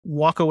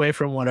walk away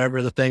from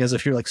whatever the thing is.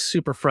 If you're like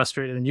super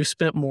frustrated and you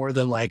spent more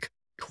than like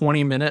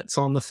 20 minutes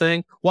on the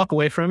thing, walk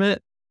away from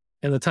it.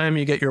 And the time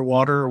you get your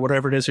water or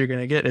whatever it is you're going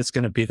to get, it's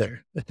going to be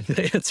there.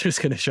 The answer is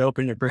going to show up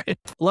in your brain. A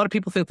lot of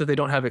people think that they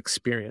don't have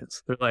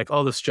experience. They're like,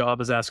 oh, this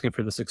job is asking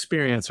for this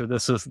experience, or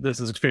this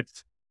is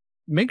experience.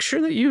 Make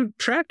sure that you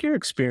track your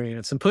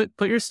experience and put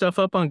your stuff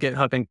up on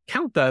GitHub and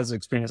count that as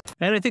experience.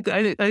 And I think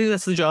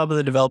that's the job of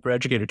the developer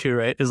educator too,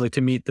 right? Is like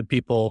to meet the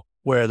people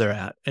where they're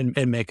at and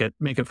make it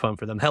fun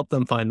for them. Help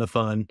them find the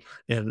fun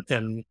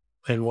and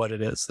what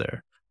it is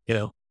there. You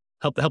know,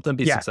 help them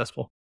be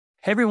successful.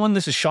 Hey everyone,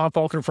 this is Sean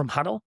Faulkner from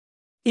Huddle.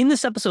 In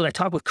this episode, I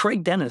talked with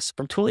Craig Dennis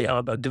from Twilio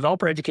about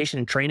developer education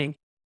and training.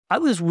 I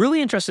was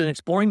really interested in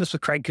exploring this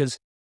with Craig because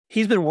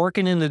he's been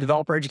working in the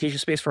developer education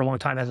space for a long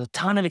time, has a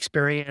ton of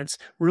experience,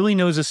 really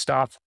knows his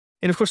stuff.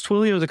 And of course,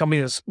 Twilio is a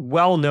company that's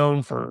well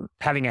known for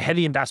having a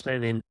heavy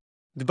investment in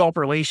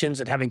developer relations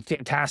and having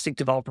fantastic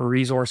developer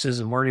resources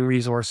and learning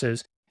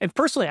resources. And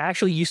personally, I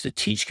actually used to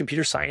teach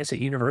computer science at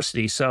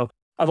university. So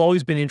I've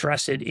always been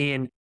interested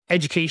in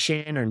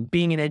education and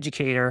being an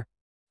educator.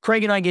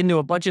 Craig and I get into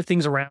a bunch of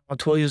things around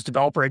Twilio's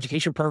developer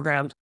education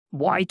programs,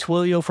 why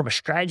Twilio from a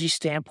strategy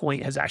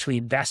standpoint has actually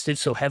invested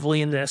so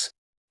heavily in this,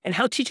 and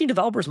how teaching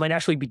developers might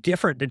actually be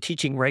different than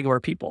teaching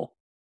regular people.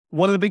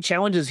 One of the big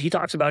challenges he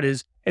talks about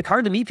is it's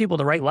hard to meet people at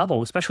the right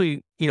level,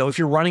 especially, if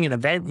you're running an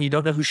event and you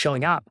don't know who's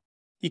showing up.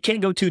 You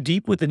can't go too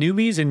deep with the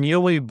newbies and you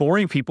don't want to be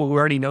boring people who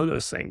already know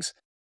those things.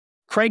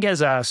 Craig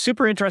has a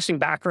super interesting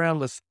background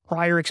with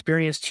prior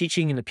experience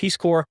teaching in the Peace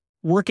Corps,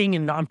 working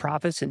in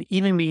nonprofits, and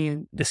even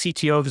being the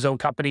CTO of his own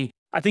company.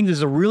 I think this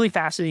is a really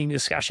fascinating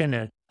discussion,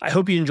 and I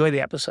hope you enjoy the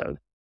episode.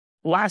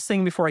 Last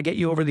thing before I get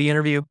you over the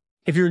interview,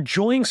 if you're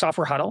enjoying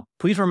Software Huddle,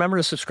 please remember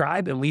to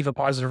subscribe and leave a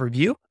positive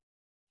review.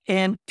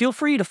 And feel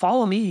free to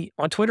follow me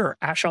on Twitter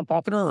at Sean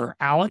Faulkner, or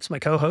Alex, my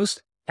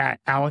co-host, at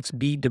Alex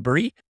B.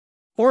 Debris,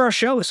 or our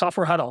show is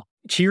Software Huddle.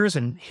 Cheers,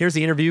 and here's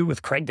the interview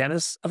with Craig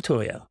Dennis of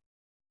Twilio.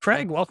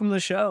 Craig, welcome to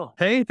the show.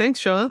 Hey, thanks,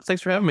 Sean.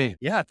 Thanks for having me.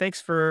 Yeah,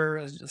 thanks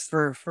for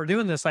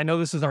doing this. I know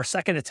this is our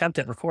second attempt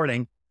at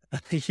recording.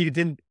 You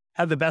didn't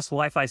have the best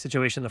Wi-Fi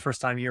situation the first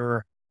time you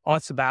were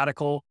on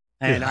sabbatical.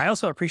 And I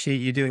also appreciate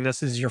you doing this.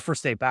 This is your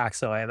first day back,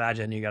 so I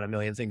imagine you got a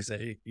million things that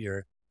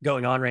you're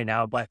going on right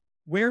now. But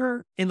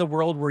where in the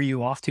world were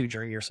you off to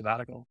during your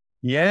sabbatical?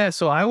 Yeah,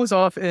 so I was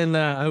off in,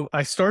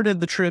 I started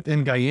the trip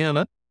in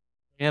Guyana,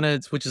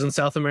 which is in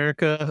South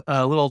America,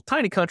 a little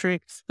tiny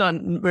country, not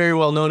very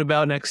well known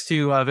about, next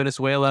to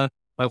Venezuela.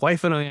 My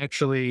wife and I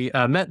actually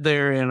met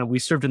there, and we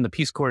served in the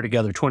Peace Corps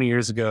together 20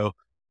 years ago.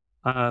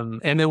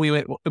 And then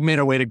we made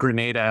our way to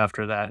Grenada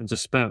after that and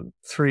just spent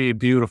 3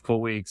 beautiful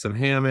weeks in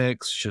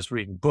hammocks, just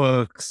reading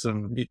books,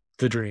 and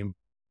the dream,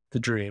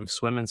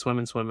 swimming.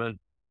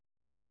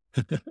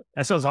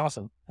 That sounds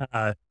awesome.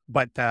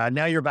 But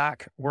now you're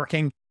back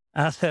working,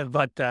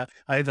 but I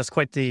think that's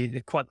quite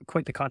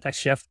the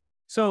context shift.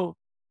 So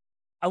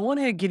I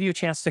want to give you a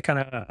chance to kind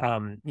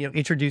of,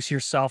 introduce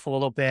yourself a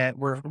little bit.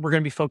 We're going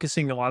to be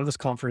focusing a lot of this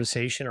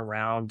conversation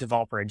around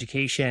developer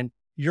education.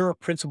 You're a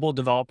principal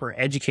developer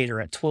educator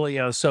at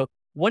Twilio. So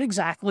what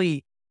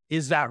exactly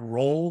is that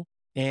role,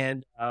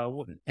 and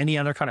any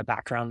other kind of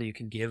background that you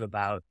can give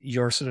about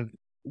your sort of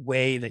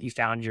way that you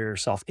found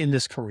yourself in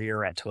this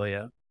career at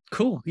Twilio?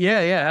 Cool. Yeah,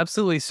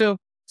 absolutely. So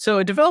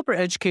a developer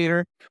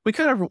educator, we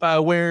kind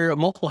of wear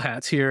multiple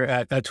hats here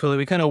at Twilio.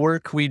 We kind of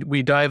work,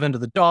 we dive into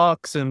the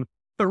docs,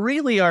 but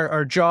really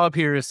our job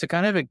here is to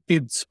kind of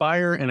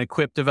inspire and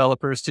equip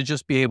developers to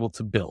just be able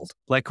to build.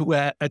 Like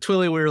at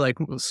Twilio, we're like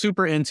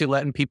super into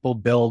letting people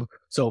build.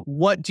 So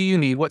what do you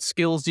need? What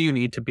skills do you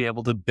need to be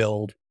able to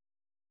build?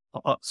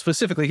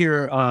 Specifically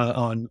here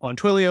on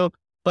Twilio,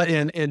 but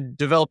in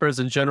developers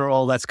in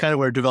general, that's kind of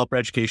where developer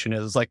education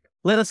is. It's like,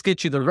 let us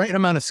get you the right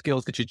amount of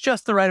skills, get you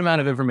just the right amount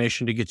of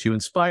information to get you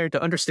inspired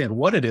to understand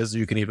what it is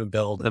you can even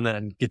build, and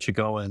then get you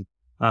going,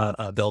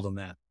 build on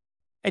that.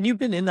 And you've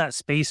been in that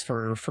space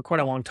for quite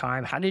a long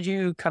time. How did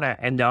you kind of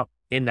end up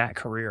in that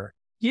career?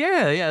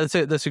 Yeah,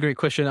 that's a great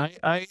question.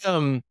 I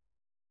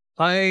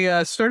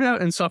started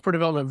out in software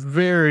development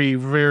very,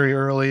 very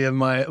early in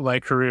my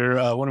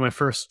career. One of my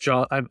first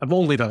jobs, I've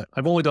only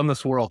done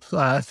this world.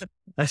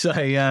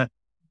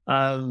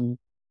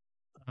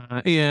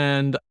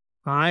 And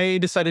I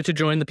decided to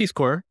join the Peace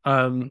Corps.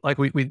 Like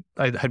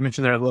I had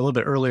mentioned there a little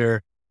bit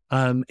earlier.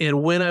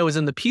 And when I was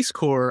in the Peace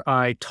Corps,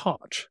 I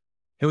taught.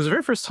 It was the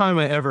very first time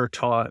I ever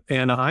taught.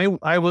 And I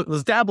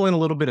was dabbling a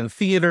little bit in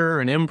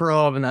theater and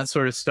improv and that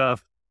sort of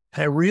stuff.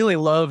 I really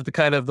loved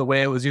the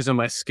way I was using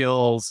my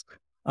skills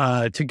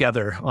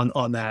together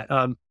on that.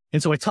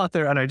 And so I taught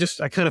there, and I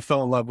kind of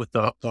fell in love with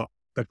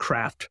the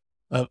craft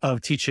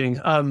of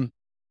teaching. And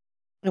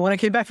when I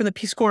came back from the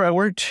Peace Corps, I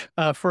worked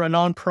for a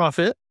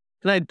nonprofit,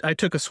 and I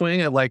took a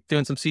swing at like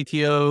doing some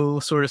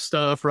CTO sort of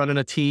stuff, running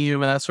a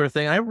team and that sort of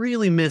thing. I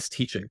really miss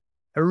teaching.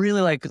 I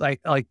really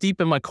like deep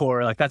in my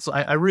core,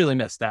 I really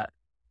miss that.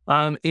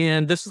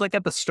 And this is like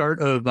at the start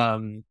of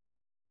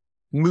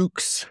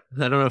MOOCs.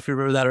 I don't know if you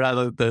remember that or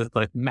not, the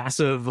like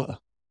massive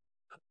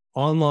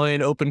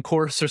online open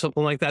course or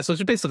something like that. So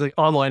it's basically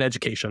online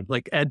education,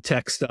 like ed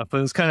tech stuff. It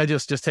was kind of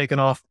just taken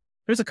off.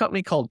 There's a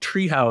company called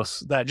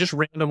Treehouse that just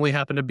randomly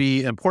happened to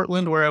be in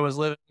Portland where I was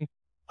living,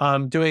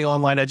 doing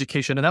online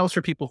education. And that was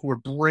for people who were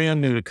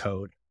brand new to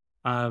code.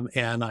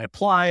 And I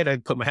applied, I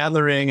put my hat in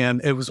the ring,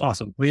 and it was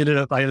awesome.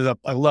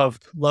 I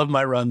loved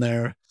my run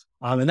there.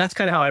 And that's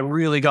kind of how I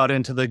really got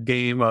into the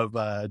game of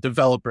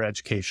developer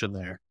education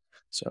there.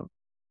 So,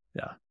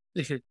 yeah.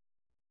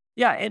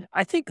 Yeah. And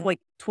I think like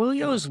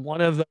Twilio is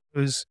one of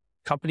those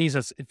companies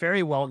that's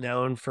very well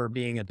known for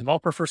being a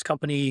developer first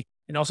company,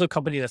 and also a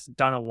company that's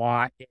done a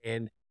lot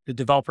in the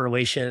developer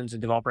relations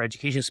and developer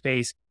education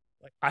space.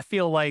 Like, I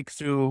feel like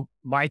through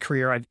my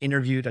career, I've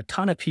interviewed a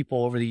ton of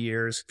people over the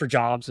years for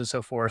jobs and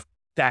so forth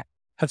that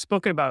have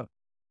spoken about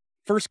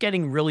first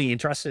getting really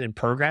interested in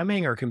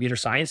programming or computer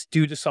science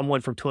due to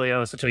someone from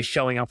Twilio essentially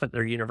showing up at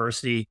their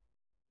university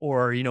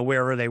or,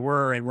 wherever they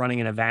were and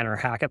running an event or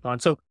hackathon.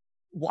 So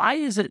why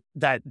is it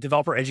that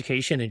developer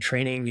education and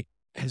training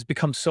has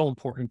become so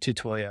important to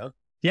Twilio?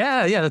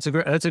 Yeah, that's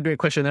a great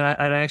question. And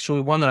I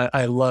actually, one that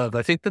I love.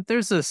 I think that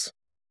there's this,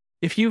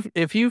 if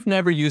you've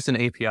never used an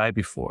API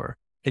before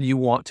and you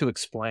want to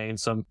explain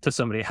to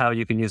somebody how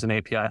you can use an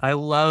API, I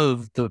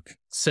love the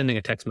sending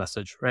a text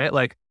message, right?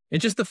 Like,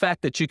 it's just the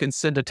fact that you can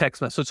send a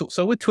text message.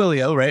 So with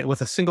Twilio, right,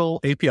 with a single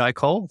API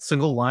call,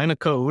 single line of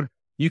code,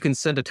 you can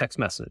send a text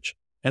message.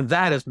 And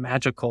that is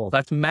magical.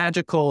 That's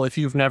magical if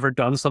you've never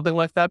done something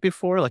like that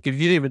before. Like, if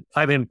you didn't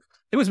even,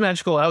 it was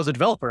magical. I was a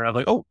developer and I was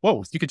like, oh,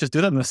 whoa, you could just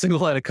do that in a single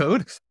line of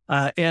code.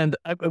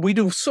 We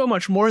do so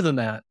much more than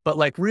that. But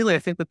like, really, I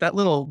think that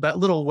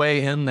little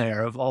way in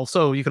there of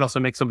also, you can also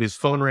make somebody's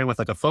phone ring with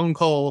like a phone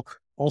call,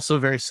 also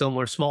very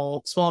similar,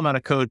 small amount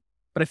of code.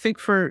 But I think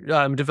for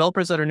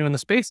developers that are new in the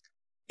space,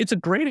 it's a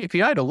great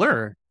API to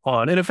learn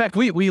on. And in fact,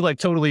 we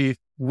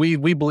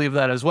believe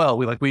that as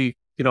well.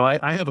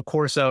 I have a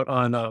course out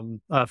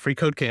on Free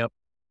Code Camp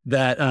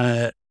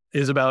that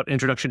is about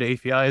introduction to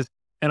APIs.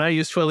 And I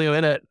use Twilio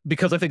in it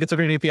because I think it's a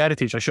great API to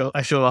teach. I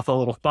show off a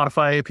little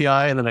Spotify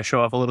API, and then I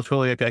show off a little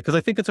Twilio API because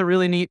I think it's a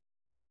really neat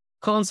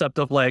concept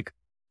of like,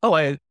 oh,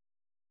 I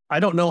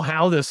don't know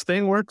how this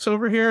thing works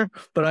over here,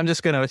 but I'm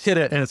just going to hit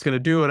it and it's going to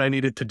do what I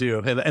need it to do.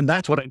 And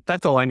that's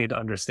all I need to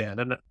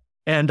understand.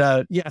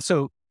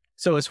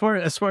 So as far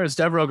as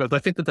DevRel goes, I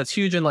think that's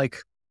huge. And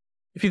like,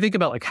 if you think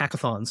about like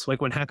hackathons,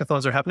 like when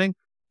hackathons are happening,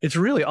 it's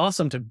really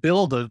awesome to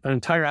build an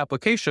entire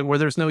application where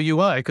there's no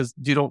UI because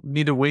you don't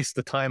need to waste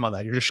the time on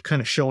that. You're just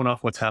kind of showing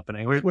off what's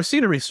happening. We're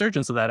seeing a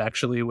resurgence of that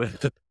actually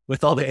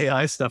with all the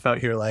AI stuff out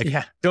here. Like,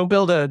 yeah, don't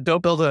build a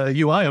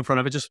UI in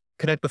front of it. Just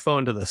connect the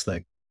phone to this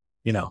thing,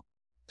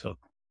 So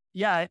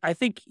yeah, I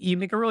think you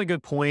make a really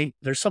good point.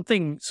 There's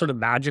something sort of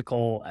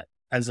magical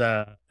as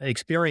an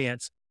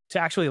experience to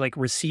actually like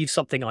receive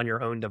something on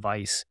your own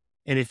device,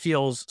 and it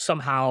feels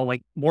somehow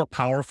like more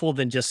powerful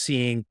than just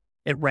seeing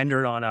it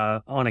rendered on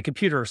a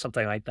computer or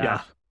something like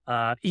that.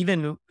 Yeah.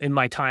 Even in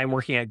my time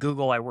working at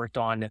Google, I worked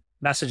on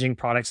messaging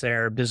products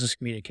there, business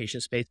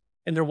communication space.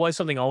 And there was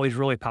something always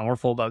really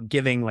powerful about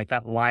giving like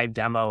that live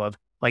demo of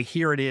like,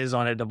 here it is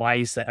on a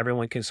device that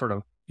everyone can sort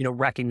of,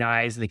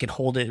 recognize, they can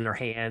hold it in their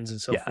hands and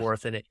so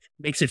forth. And it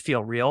makes it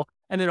feel real.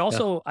 And then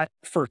also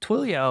for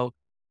Twilio,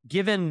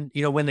 given,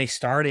 when they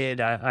started,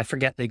 I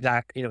forget the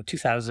exact,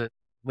 2000,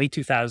 late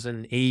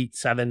 2008,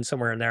 7,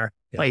 somewhere in there,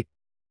 like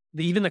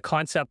even the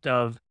concept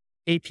of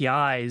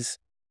APIs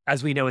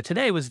as we know it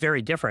today was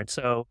very different.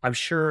 So I'm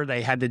sure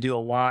they had to do a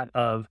lot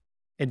of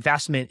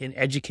investment in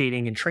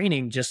educating and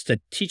training just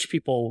to teach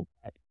people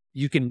that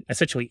you can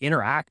essentially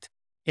interact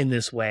in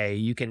this way.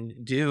 You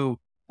can do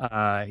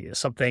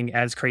something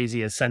as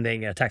crazy as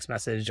sending a text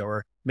message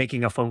or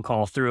making a phone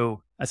call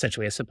through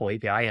essentially a simple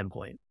API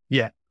endpoint.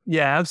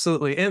 Yeah,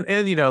 absolutely.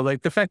 And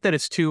like the fact that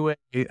it's two-way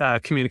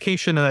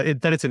communication,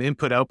 that it's an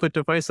input-output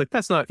device, like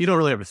that's not, you don't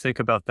really ever think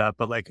about that.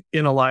 But like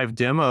in a live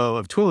demo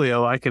of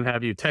Twilio, I can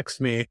have you text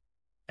me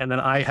and then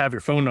I have your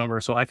phone number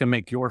so I can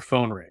make your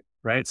phone ring,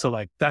 right? So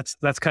like that's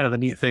kind of the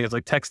neat thing. It's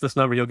like text this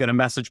number, you'll get a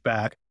message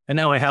back. And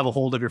now I have a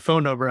hold of your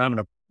phone number. I'm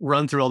going to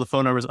run through all the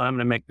phone numbers. I'm going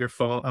to make your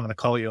phone, I'm going to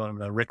call you and I'm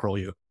going to rickroll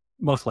you.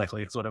 Most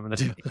likely is what I'm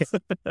going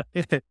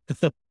to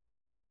do.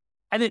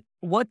 And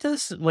what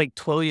does like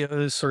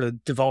Twilio's sort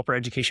of developer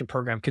education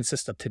program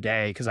consist of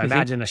today? Because I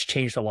imagine it's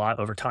changed a lot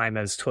over time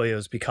as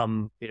Twilio's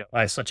become,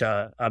 such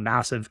a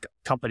massive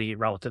company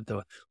relative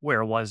to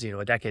where it was,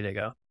 a decade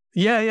ago.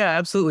 Yeah,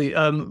 absolutely.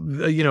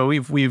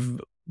 We've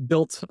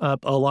built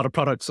up a lot of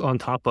products on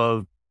top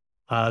of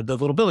the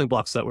little building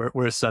blocks that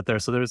were set there.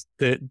 So there's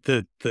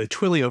the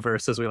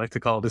Twilioverse, as we like to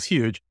call it, is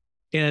huge.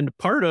 And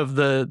part of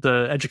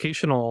the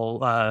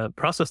educational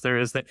process there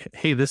is that,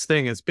 hey, this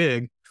thing is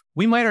big.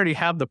 We might already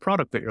have the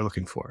product that you're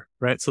looking for,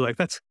 right? So like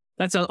that's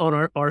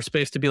on our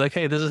space to be like,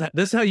 hey, this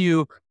is how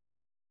you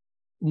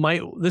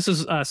might, this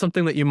is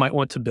something that you might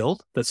want to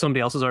build that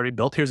somebody else has already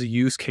built. Here's a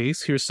use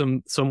case. Here's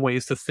some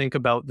ways to think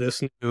about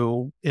this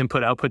new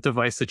input output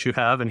device that you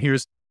have, and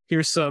here's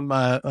some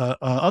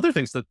other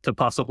things to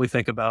possibly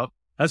think about,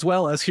 as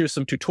well as here's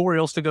some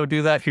tutorials to go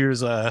do that.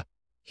 Here's a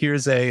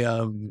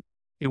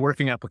a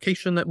working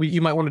application that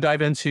you might want to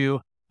dive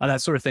into,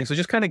 that sort of thing. So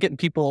just kind of getting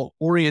people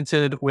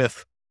oriented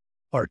with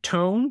our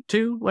tone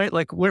too, right?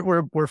 Like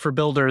we're for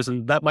builders,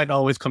 and that might not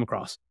always come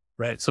across,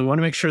 right? So we want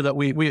to make sure that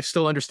we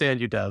still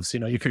understand you devs.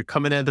 You could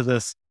coming into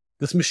this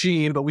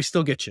machine, but we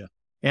still get you.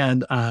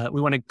 And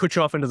we want to put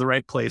you off into the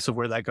right place of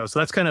where that goes. So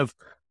that's kind of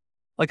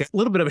like a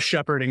little bit of a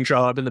shepherding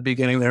job in the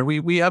beginning there.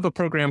 We have a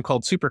program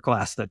called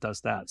Superclass that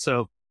does that.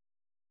 So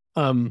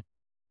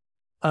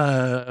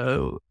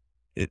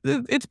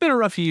it's been a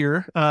rough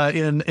year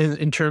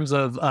in terms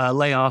of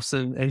layoffs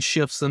and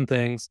shifts and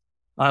things.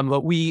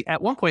 But we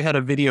at one point had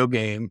a video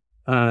game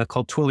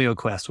called Twilio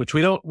Quest, which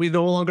we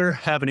no longer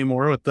have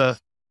anymore with the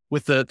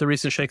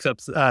recent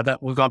shakeups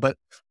that we've gone. But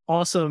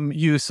awesome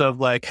use of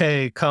like,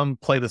 hey, come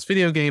play this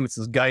video game. It's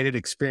this guided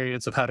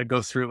experience of how to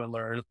go through and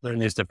learn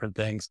these different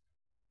things.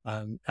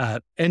 And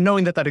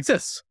knowing that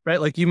exists, right?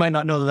 Like you might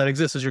not know that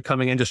exists as you're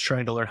coming in just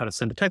trying to learn how to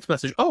send a text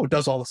message. Oh, it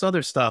does all this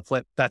other stuff.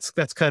 Like that's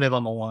kind of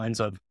on the lines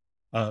of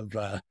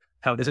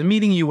how it is, and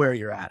meeting you where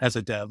you're at as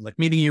a dev, like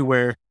meeting you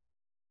where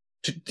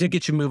to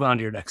get you move on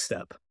to your next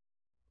step.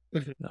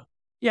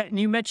 Yeah, and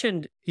you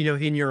mentioned,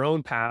 in your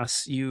own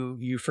past,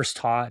 you first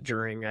taught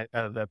during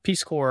the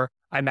Peace Corps.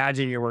 I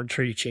imagine you weren't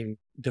teaching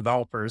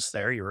developers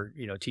there. You were,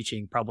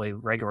 teaching probably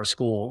regular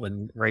school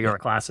and regular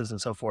classes and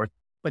so forth.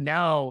 But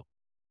now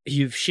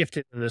you've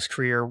shifted in this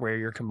career where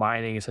you're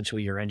combining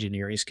essentially your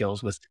engineering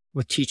skills with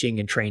teaching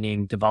and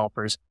training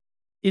developers.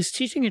 Is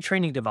teaching and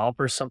training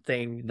developers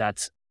something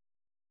that's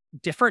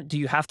different? Do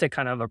you have to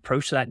kind of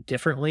approach that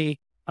differently?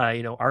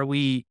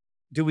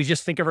 Do we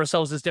just think of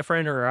ourselves as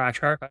different, or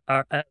actually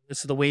this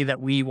is the way that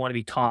we want to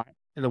be taught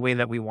and the way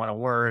that we want to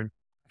learn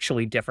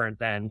actually different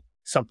than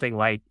something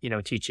like,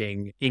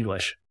 teaching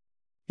English?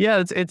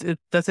 Yeah,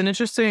 that's an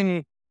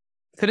interesting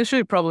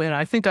probably. And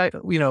I think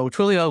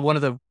Twilio, one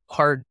of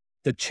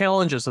the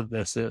challenges of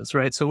this is,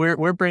 right. So we're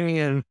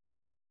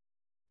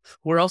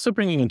also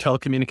bringing in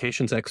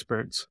telecommunications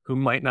experts who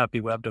might not be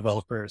web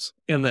developers,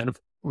 and then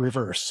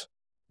reverse.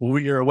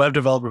 You're a web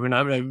developer who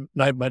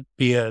might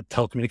be a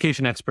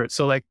telecommunication expert.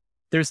 So like,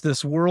 there's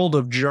this world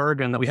of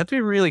jargon that we have to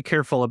be really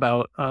careful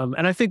about.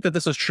 And I think that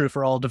this is true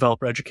for all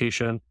developer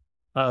education.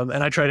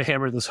 And I try to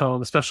hammer this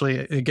home, especially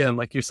again,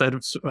 like you said,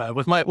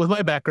 with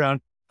my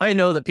background, I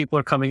know that people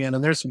are coming in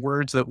and there's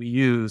words that we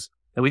use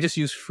that we just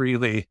use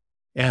freely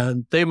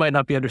and they might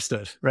not be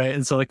understood. Right.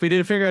 And so like, we need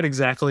to figure out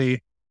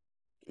exactly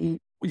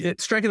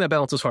striking that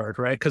balance is hard,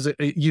 right? Because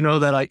you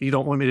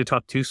don't want me to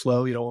talk too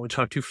slow. You don't want me to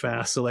talk too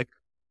fast. So like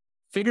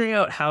figuring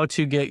out how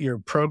to get your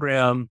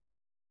program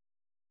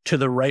to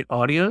the right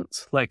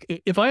audience. Like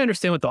if I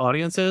understand what the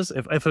audience is,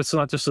 if it's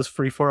not just this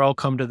free for all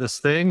come to this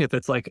thing, if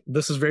it's like,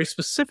 this is very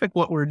specific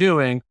what we're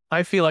doing,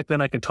 I feel like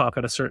then I can talk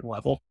at a certain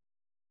level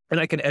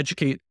and I can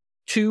educate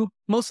to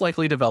most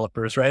likely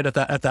developers, right?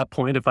 At that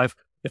point, if I've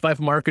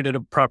marketed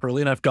it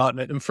properly and I've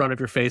gotten it in front of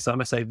your face, I'm going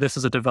to say, this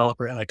is a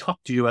developer, and I talk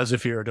to you as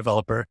if you're a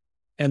developer.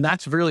 And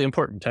that's really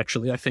important,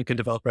 actually, I think, in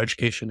developer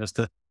education, is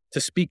to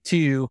speak to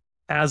you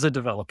as a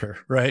developer,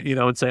 right?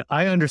 And say,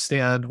 I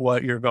understand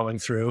what you're going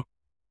through.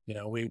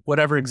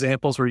 Whatever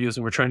examples we're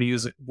using, we're trying to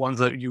use ones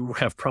that you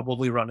have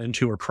probably run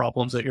into or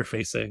problems that you're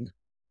facing,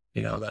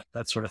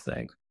 that sort of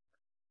thing.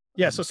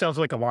 Yeah. So it sounds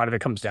like a lot of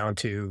it comes down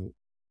to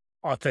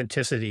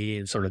authenticity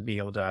and sort of being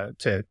able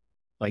to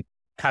like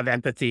have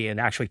empathy and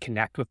actually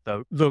connect with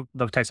the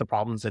types of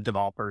problems that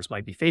developers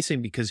might be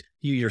facing, because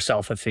you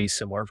yourself have faced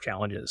similar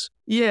challenges.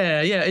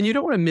 Yeah. Yeah. And you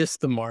don't want to miss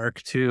the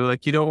mark too.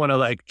 Like you don't want to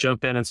like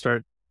jump in and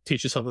start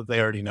teaching something they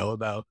already know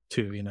about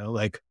too,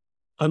 like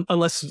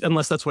unless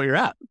that's where you're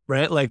at,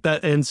 right? Like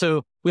that. And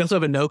so we also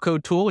have a no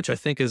code tool, which I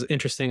think is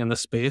interesting in this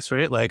space,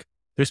 right? Like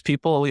there's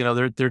people,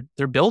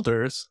 they're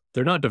builders.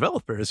 They're not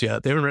developers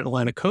yet. They haven't written a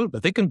line of code,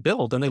 but they can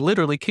build, and they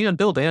literally can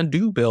build and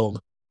do build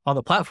on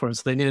the platform.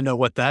 So they need to know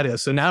what that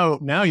is. So now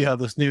you have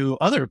this new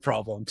other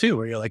problem too,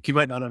 where you're like, you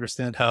might not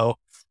understand how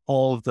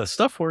all of the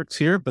stuff works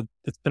here, but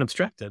it's been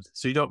abstracted.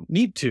 So you don't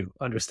need to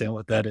understand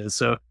what that is.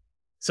 So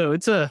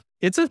it's a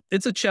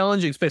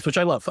challenging space, which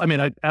I love. I mean,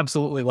 I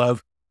absolutely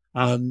love,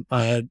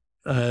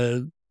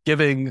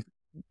 giving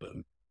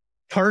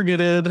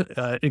targeted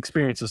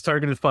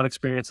fun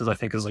experiences, I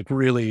think is like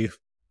really,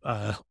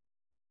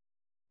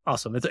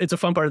 awesome. It's a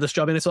fun part of this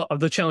job, and it's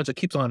the challenge that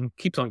keeps on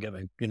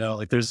giving,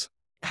 like there's.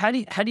 How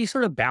do you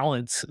sort of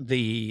balance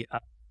the,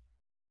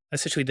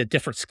 essentially the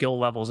different skill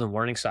levels and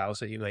learning styles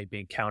that you might be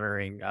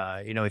encountering?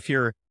 If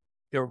you're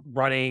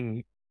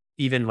running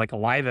even like a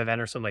live event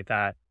or something like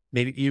that,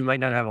 maybe you might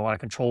not have a lot of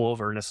control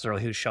over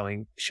necessarily who's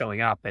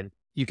showing up, and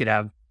you could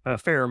have a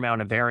fair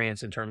amount of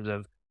variance in terms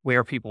of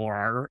where people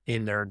are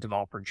in their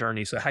developer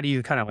journey. So how do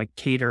you kind of like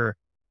cater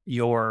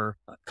your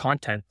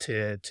content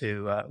to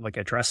like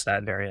address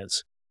that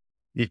variance?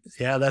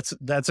 Yeah, that's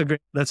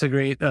a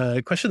great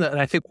question. And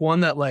I think one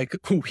that like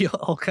we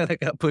all kind of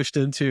got pushed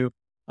into.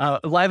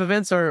 Live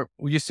events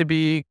used to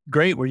be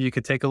great, where you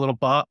could take a little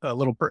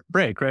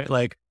break, right?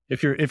 Like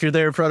if you're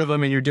there in front of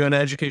them and you're doing an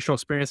educational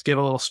experience, give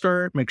a little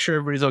start, make sure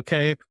everybody's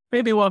okay.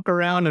 Maybe walk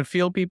around and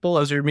feel people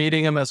as you're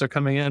meeting them as they're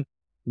coming in.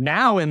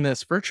 Now in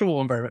this virtual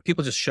environment,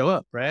 people just show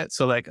up, right?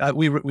 So like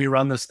we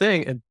run this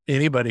thing and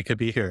anybody could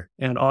be here.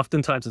 And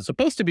oftentimes it's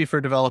supposed to be for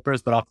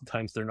developers, but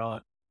oftentimes they're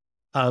not.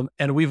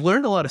 And we've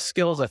learned a lot of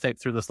skills, I think,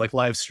 through this like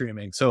live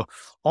streaming. So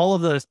all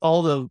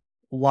the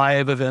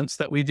live events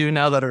that we do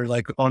now that are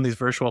like on these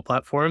virtual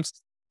platforms,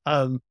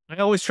 I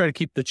always try to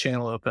keep the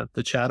channel open,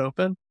 the chat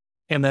open,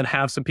 and then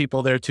have some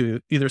people there to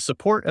either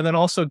support and then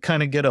also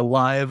kind of get a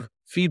live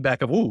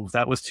feedback of, ooh,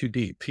 that was too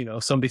deep.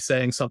 Somebody's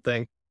saying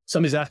something,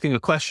 somebody's asking a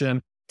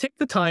question, take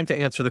the time to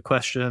answer the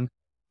question.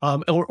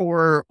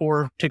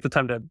 Or take the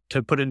time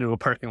to put it into a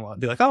parking lot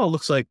and be like, oh, it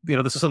looks like,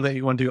 this is something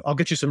you want to do. I'll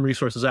get you some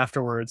resources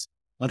afterwards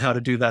on how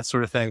to do that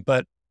sort of thing.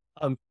 But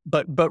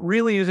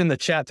really using the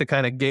chat to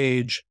kind of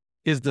gauge,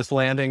 is this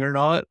landing or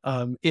not,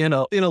 in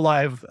a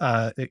live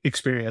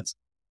experience,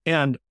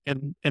 and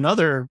in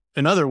other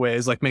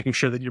ways, like making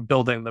sure that you're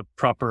building the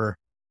proper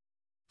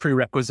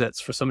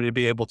prerequisites for somebody to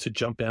be able to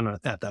jump in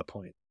at that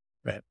point,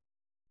 right?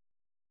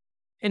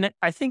 And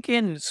I think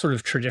in sort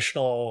of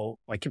traditional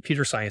like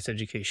computer science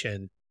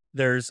education,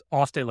 there's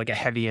often like a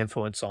heavy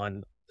influence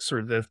on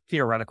sort of the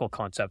theoretical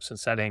concepts and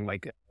setting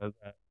like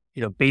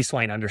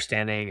baseline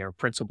understanding or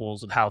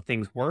principles of how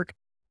things work,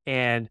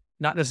 and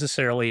not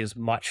necessarily as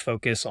much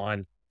focus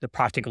on the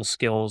practical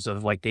skills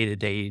of like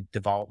day-to-day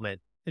development.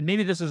 And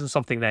maybe this isn't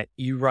something that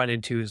you run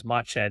into as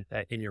much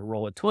in your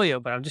role at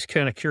Twilio, but I'm just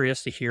kind of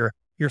curious to hear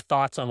your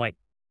thoughts on like,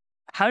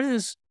 how do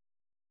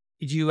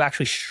you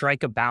actually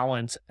strike a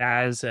balance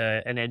as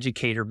an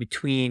educator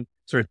between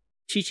sort of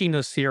teaching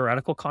those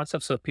theoretical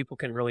concepts so people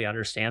can really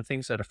understand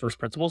things at a first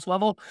principles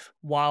level,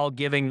 while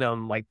giving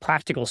them like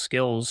practical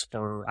skills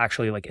for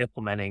actually like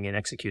implementing and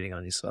executing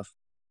on these stuff?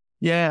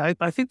 Yeah,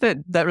 I think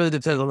that really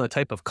depends on the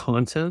type of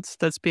content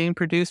that's being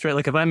produced, right?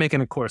 Like if I'm making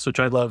a course, which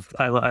I love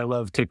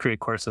to create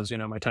courses.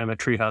 My time at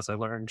Treehouse, I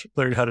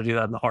learned how to do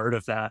that and the art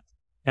of that.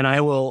 And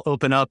I will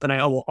open up, and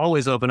I will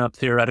always open up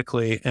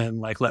theoretically and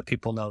like let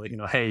people know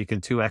that, hey, you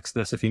can 2x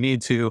this if you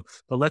need to,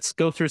 but let's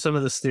go through some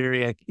of this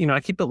theory. I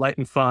keep it light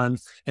and fun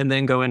and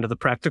then go into the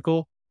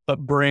practical, but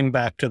bring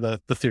back to the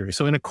theory.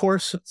 So in a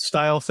course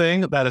style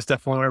thing, that is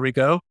definitely where we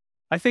go.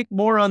 I think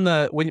more on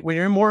when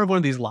you're in more of one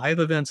of these live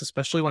events,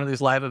 especially one of these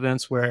live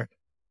events where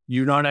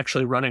you're not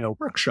actually running a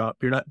workshop,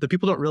 the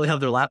people don't really have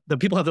the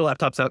people have their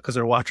laptops out because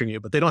they're watching you,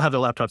 but they don't have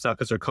their laptops out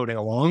because they're coding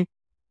along.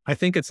 I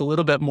think it's a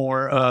little bit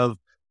more of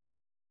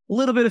a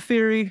little bit of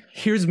theory.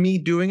 Here's me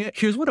doing it.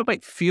 Here's what it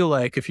might feel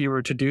like if you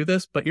were to do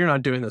this, but you're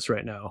not doing this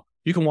right now.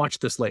 You can watch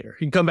this later.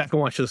 You can come back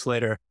and watch this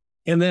later.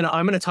 And then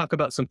I'm going to talk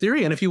about some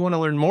theory. And if you want to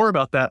learn more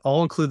about that,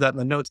 I'll include that in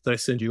the notes that I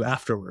send you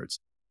afterwards.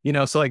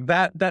 So like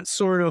that's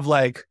sort of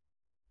like,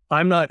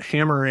 I'm not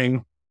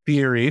hammering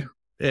theory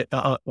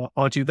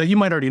onto you that you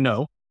might already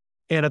know.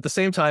 And at the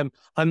same time,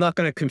 I'm not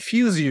going to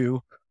confuse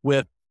you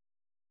with,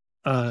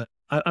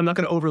 I'm not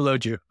going to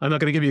overload you. I'm not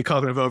going to give you a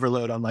cognitive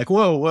overload. I'm like,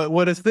 whoa,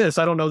 what is this?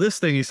 I don't know this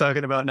thing he's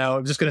talking about now.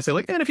 I'm just going to say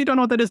like, and if you don't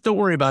know what that is, don't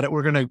worry about it.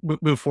 We're going to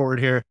move forward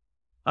here.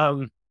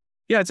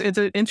 It's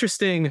an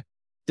interesting,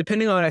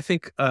 depending on, I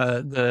think,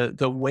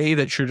 the way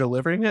that you're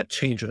delivering it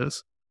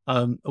changes.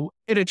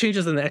 It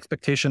changes in the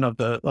expectation of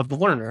the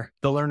learner.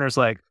 The learner's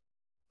like,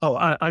 oh,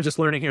 I'm just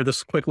learning here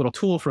this quick little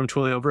tool from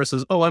Twilio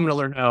versus, oh, I'm going to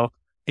learn how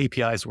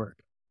APIs work,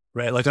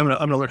 right? Like I'm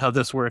going to learn how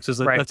this works.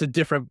 Right. That's a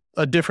different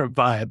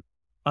vibe.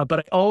 But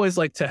I always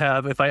like to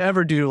have, if I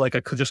ever do like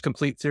a just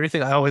complete theory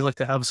thing, I always like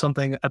to have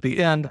something at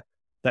the end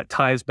that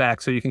ties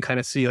back so you can kind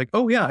of see like,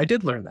 oh yeah, I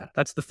did learn that.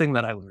 That's the thing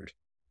that I learned.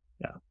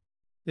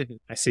 Yeah.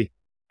 I see.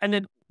 And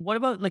then what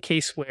about in the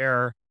case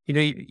where,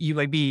 you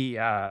might be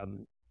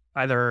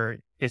either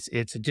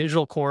it's a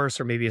digital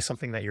course or maybe it's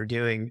something that you're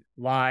doing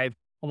live.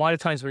 A lot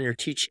of times when you're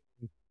teaching,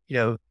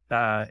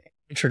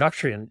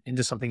 introduction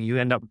into something, you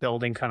end up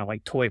building kind of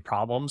like toy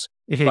problems.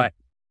 Mm-hmm. But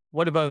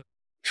what about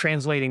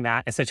translating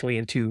that essentially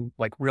into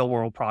like real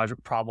world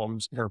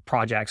problems or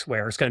projects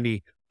where it's going to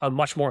be a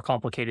much more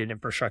complicated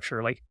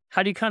infrastructure? Like,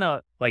 how do you kind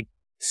of like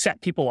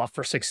set people up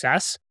for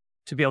success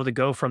to be able to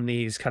go from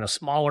these kind of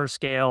smaller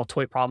scale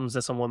toy problems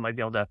that someone might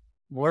be able to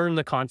learn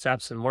the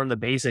concepts and learn the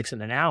basics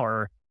in an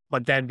hour,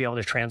 but then be able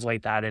to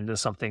translate that into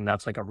something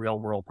that's like a real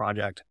world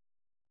project?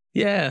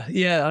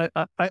 Yeah.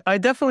 I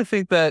definitely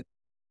think that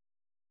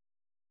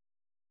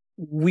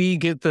we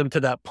get them to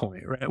that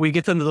point, right? We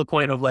get them to the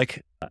point of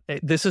like,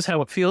 this is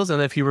how it feels.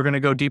 And if you were going to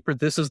go deeper,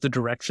 this is the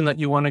direction that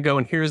you want to go.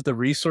 And here's the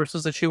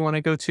resources that you want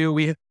to go to.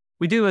 We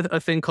do a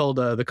thing called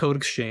the code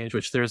exchange,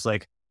 which there's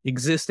like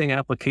existing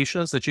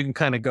applications that you can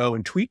kind of go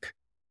and tweak.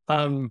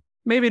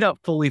 Maybe not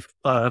fully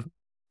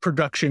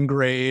production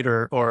grade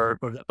or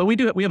but we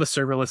have a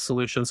serverless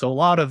solution. So a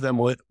lot of them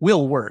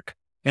will work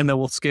and then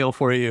we'll scale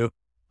for you.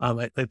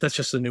 That's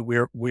just a new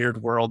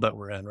weird world that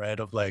we're in, right?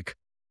 Of like,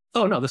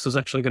 oh no, this is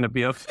actually going to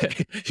be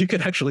okay. You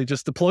could actually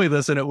just deploy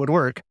this and it would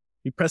work.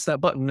 You press that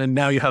button and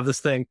now you have this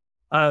thing.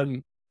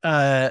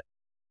 But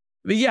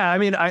yeah, I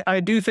mean,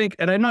 I do think,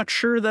 and I'm not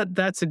sure that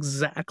that's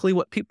exactly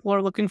what people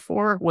are looking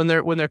for when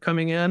they're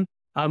coming in.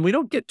 We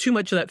don't get too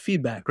much of that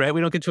feedback, right? We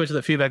don't get too much of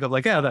that feedback of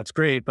like, yeah, that's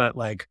great, but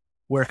like,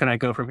 where can I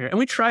go from here? And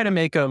we try to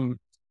make them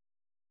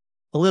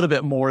a little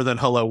bit more than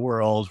hello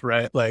world,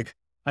 right? Like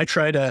I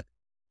try to,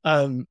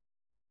 um,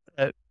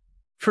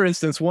 for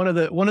instance, one of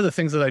the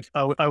things that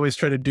I always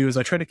try to do is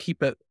I try to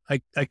keep it.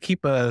 I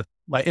keep my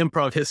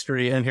improv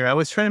history in here. I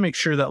always try to make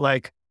sure that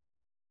like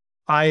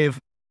I've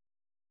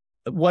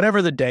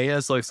whatever the day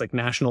is, like it's like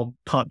National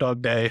Hot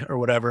Dog Day or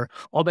whatever.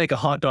 I'll make a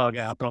hot dog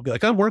app and I'll be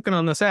like, I'm working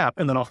on this app,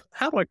 and then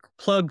how do I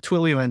plug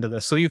Twilio into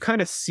this? So you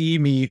kind of see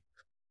me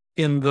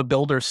in the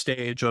builder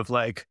stage of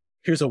like,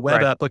 here's a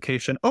web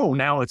application. Oh,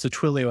 now it's a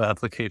Twilio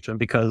application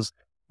because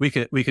we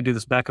could do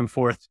this back and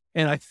forth.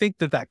 And I think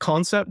that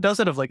concept does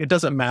it of like, it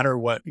doesn't matter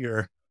what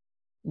your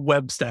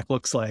web stack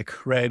looks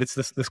like, right? It's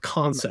this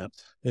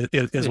concept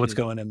is what's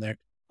going in there.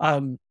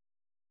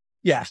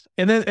 Yeah.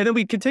 And then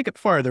we can take it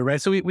farther,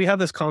 right? So we have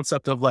this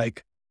concept of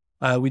like,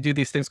 we do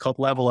these things called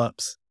level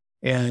ups,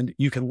 and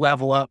you can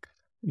level up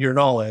your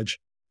knowledge.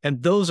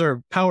 And those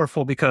are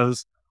powerful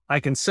because I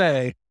can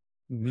say,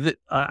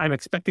 I'm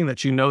expecting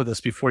that you know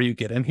this before you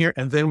get in here,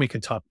 and then we can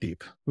talk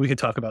deep. We can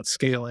talk about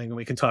scaling, and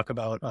we can talk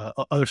about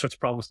other sorts of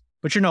problems.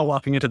 But you're not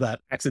walking into that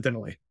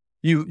accidentally.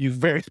 You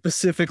very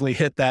specifically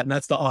hit that, and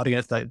that's the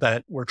audience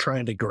that we're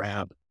trying to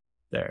grab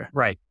there.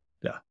 Right.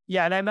 Yeah.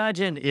 Yeah, and I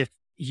imagine if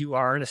you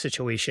are in a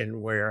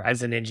situation where,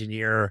 as an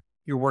engineer,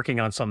 you're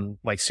working on some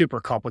like super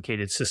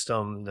complicated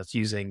system that's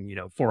using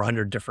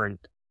 400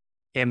 different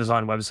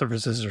Amazon Web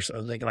Services or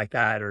something like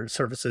that, or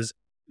services,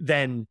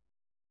 then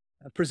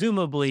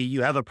presumably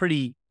you have a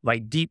pretty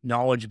like deep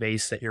knowledge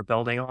base that you're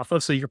building off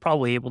of. So you're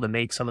probably able to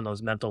make some of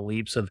those mental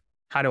leaps of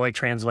how do I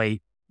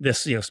translate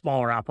this,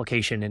 smaller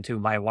application into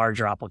my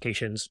larger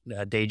application's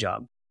day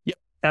job. Yep,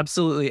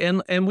 absolutely.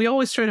 And we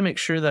always try to make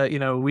sure that,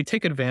 we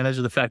take advantage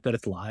of the fact that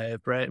it's live,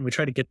 right? And we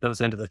try to get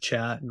those into the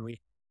chat. And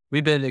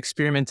we've been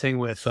experimenting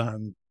with,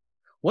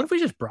 what if we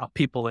just brought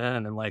people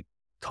in and like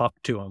talk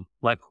to them?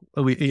 Like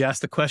you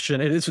ask the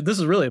question, this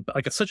is really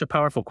like such a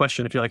powerful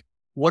question. If you're like,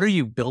 what are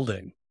you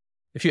building?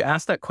 If you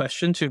ask that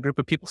question to a group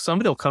of people,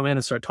 somebody will come in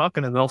and start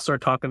talking, and they'll start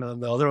talking to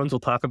them. The other ones will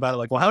talk about it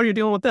like, well, how are you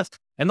dealing with this?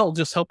 And they'll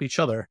just help each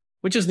other,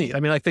 which is neat.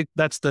 I mean, I think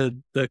that's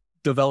the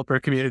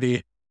developer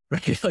community,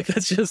 right? Like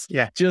that's just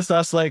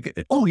us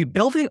like, oh, you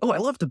building? Oh, I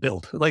love to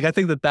build. Like, I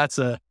think that's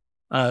and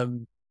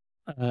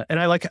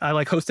I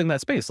like hosting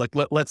that space. Like,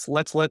 let's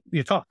let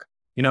you talk.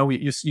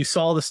 You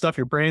saw the stuff,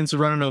 your brain's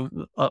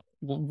running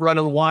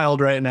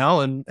wild right now.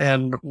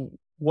 And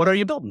what are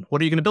you building?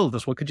 What are you going to build with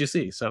this? What could you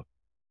see? So,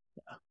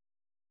 yeah.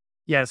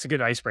 Yeah, it's a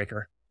good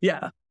icebreaker.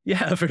 Yeah,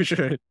 for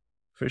sure.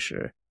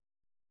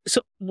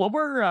 So what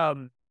we're,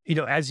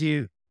 as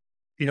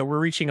we're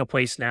reaching a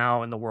place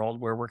now in the world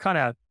where we're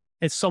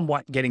it's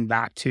somewhat getting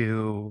back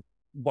to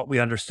what we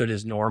understood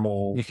as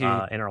normal in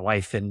our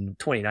life in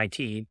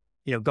 2019,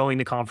 going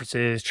to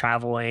conferences,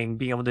 traveling,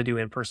 being able to do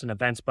in-person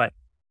events. But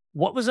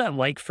what was that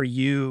like for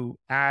you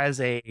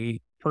as a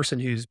person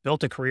who's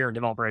built a career in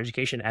developer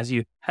education, as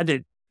you had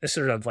to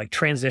sort of like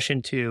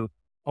transition to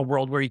a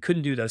world where you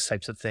couldn't do those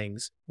types of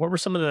things? What were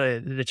some of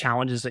the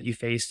challenges that you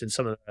faced, and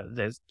some of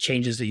the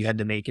changes that you had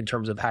to make in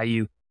terms of how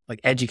you like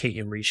educate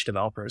and reach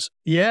developers?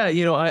 Yeah,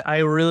 I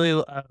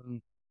really,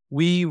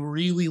 we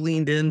really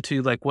leaned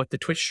into like what the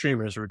Twitch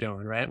streamers were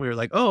doing, right? We were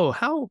like, oh,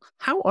 how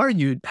are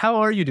you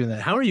doing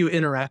that? How are you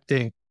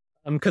interacting?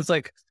 Because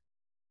like,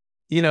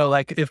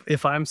 like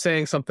if I'm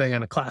saying something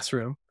in a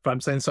classroom, if I'm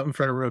saying something in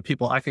front of a room of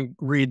people, I can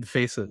read the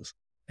faces,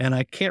 and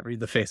I can't read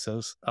the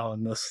faces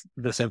on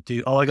this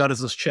empty. All I got is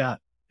this chat.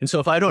 And so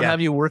if I don't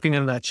have you working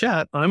in that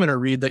chat, I'm going to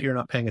read that you're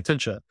not paying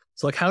attention.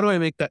 So like, how do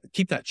I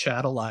keep that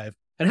chat alive?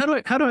 And how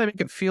do I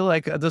make it feel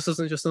like this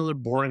isn't just another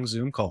boring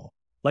Zoom call?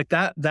 Like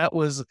that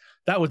was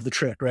the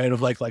trick, right?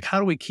 Of like, how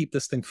do we keep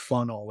this thing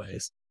fun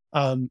always?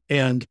 And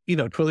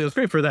Twilio is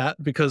great for that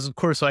because of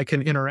course I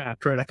can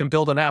interact, right? I can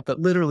build an app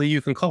that literally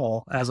you can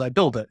call as I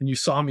build it, and you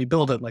saw me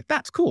build it. Like,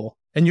 that's cool.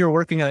 And you're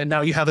working on it.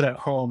 Now you have it at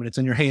home and it's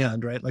in your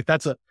hand, right? Like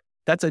that's a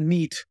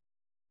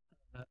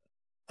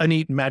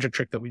neat magic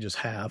trick that we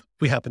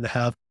happen to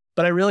have.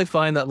 But I really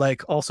find that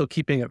like also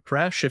keeping it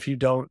fresh, if you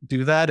don't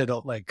do that,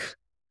 it'll like,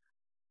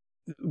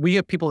 we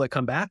have people that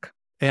come back,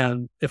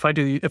 and if I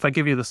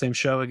give you the same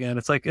show again,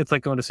 it's like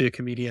going to see a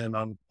comedian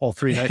on all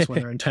 3 nights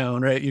when they're in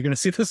town, right? You're going to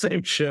see the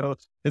same show.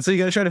 And so you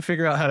got to try to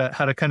figure out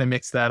how to kind of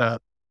mix that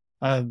up.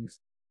 So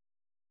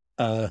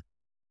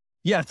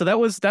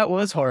that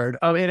was hard.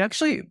 And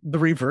actually the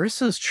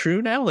reverse is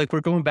true now. Like we're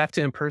going back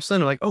to in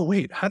person. Like, oh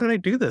wait, how did I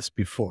do this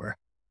before?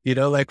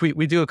 Like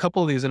we do a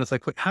couple of these, and it's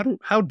like, wait,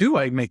 how do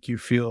I make you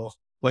feel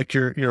like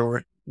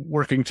you're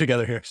working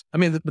together here? I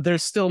mean, but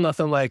there's still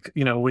nothing like,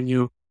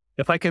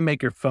 if I can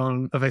make your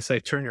phone, if I say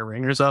turn your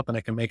ringers up, and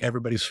I can make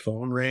everybody's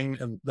phone ring,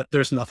 and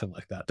there's nothing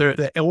like that.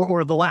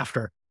 Or the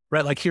laughter,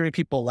 right? Like hearing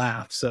people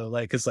laugh. So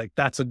like, it's like,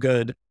 that's a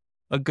good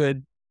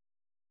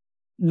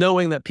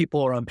knowing that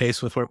people are on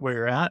pace with where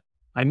you're at.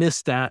 I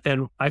missed that.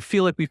 And I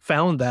feel like we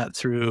found that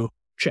through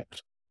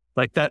chat.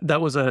 Like that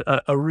was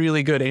a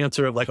really good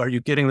answer of like, are you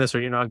getting this?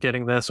 Or you're not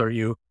getting this? Or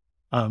you,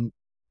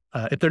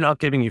 if they're not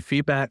giving you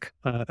feedback,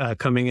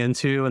 coming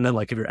into, and then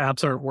like if your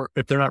apps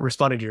if they're not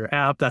responding to your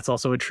app, that's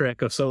also a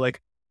trick of, so like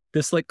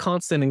this like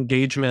constant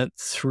engagement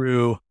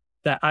through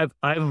that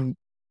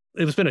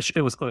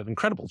it was an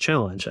incredible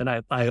challenge, and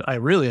I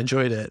really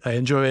enjoyed it. I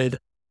enjoyed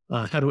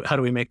how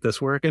do we make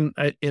this work, and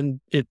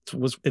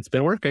it's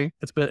been working.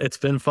 It's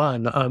been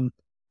fun.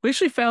 We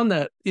actually found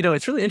that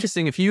it's really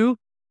interesting if you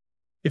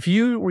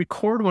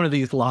record one of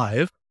these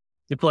live.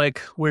 If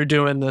like we're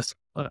doing this,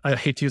 I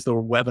hate to use the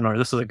word webinar.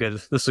 This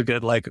is a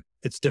good like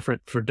it's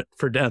different for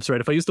devs,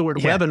 right? If I use the word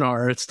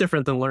webinar, it's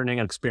different than learning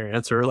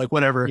experience or like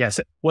whatever. Yes,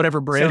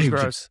 whatever brand. Sounds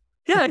gross.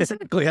 Yeah,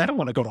 exactly. I don't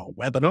want to go to a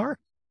webinar.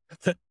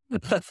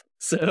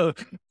 So,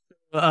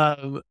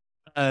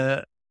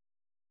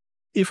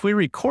 if we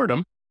record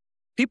them,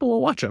 people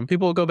will watch them.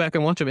 People will go back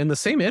and watch them, and the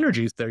same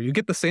energy is there. You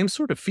get the same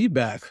sort of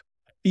feedback,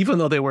 even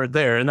though they weren't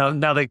there. And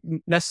now they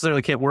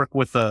necessarily can't work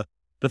with the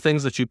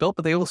things that you built,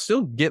 but they will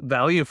still get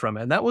value from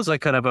it. And that was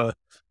like kind of a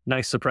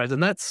nice surprise.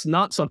 And that's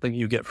not something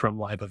you get from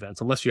live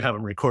events unless you have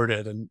them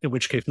recorded, and in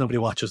which case nobody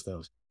watches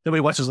those. Nobody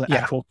watches the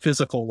actual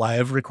physical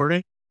live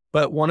recording.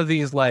 But one of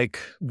these like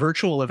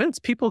virtual events,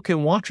 people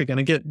can watch again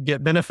and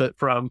get benefit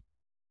from,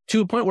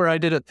 to a point where I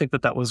didn't think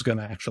that was going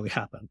to actually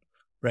happen,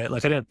 right?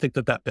 Like I didn't think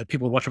that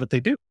people would watch it, but they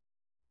do.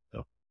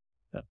 So,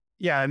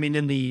 yeah. I mean,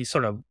 in the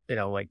sort of,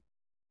 like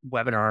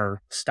webinar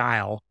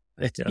style,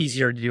 it's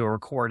easier to do a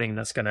recording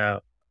that's going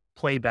to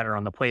play better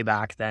on the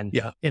playback than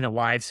in a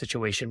live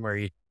situation where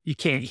you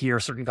can't hear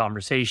certain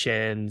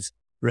conversations.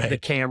 Right. The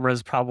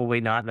camera's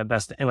probably not in the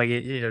best, like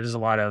there's a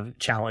lot of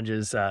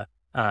challenges to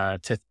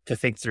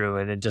think through,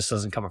 and it just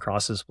doesn't come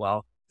across as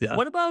well. Yeah.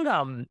 What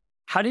about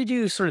how did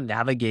you sort of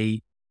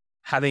navigate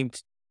having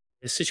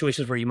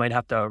situations where you might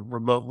have to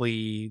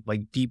remotely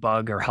like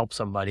debug or help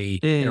somebody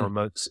in a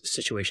remote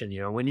situation?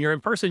 When you're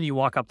in person, you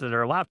walk up to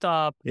their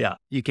laptop. Yeah.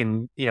 You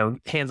can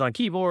hands on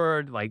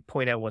keyboard, like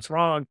point out what's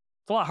wrong.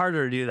 It's a lot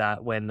harder to do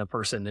that when the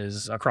person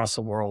is across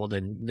the world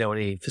and the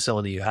only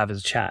facility you have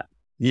is chat.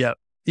 Yep.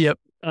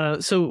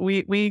 So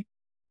we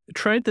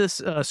tried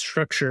this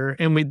structure,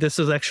 and this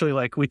is actually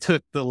like we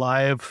took the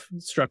live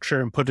structure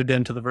and put it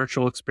into the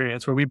virtual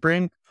experience, where we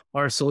bring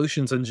our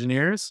solutions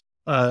engineers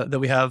that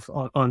we have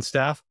on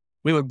staff.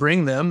 We would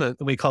bring them,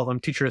 we call them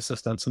teacher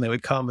assistants, and they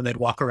would come and they'd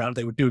walk around.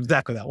 They would do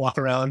exactly that, walk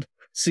around,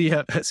 see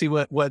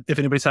what if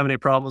anybody's having any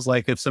problems,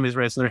 like if somebody's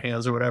raising their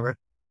hands or whatever.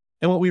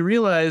 And what we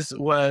realized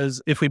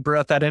was if we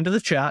brought that into the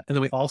chat, and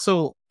then we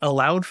also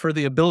allowed for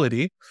the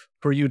ability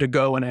for you to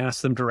go and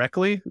ask them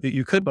directly, that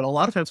you could, but a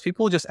lot of times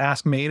people just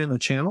ask main in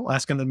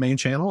the main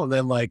channel. And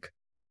then like,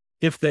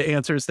 if the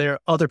answer is there,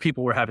 other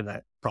people were having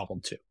that problem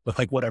too, with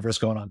like whatever's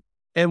going on.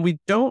 And we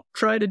don't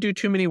try to do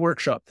too many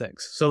workshop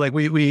things. So like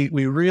we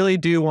really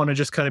do want to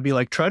just kind of be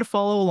like, try to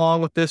follow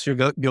along with this.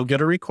 You'll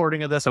get a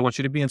recording of this. I want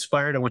you to be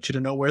inspired. I want you to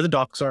know where the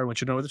docs are. I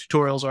want you to know where the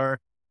tutorials are.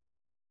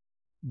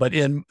 But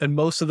in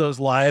most of those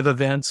live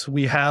events,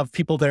 we have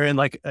people there, and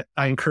like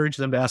I encourage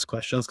them to ask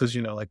questions, because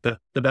like the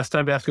best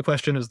time to ask a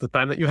question is the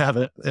time that you have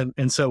it.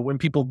 And so when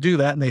people do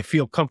that and they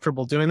feel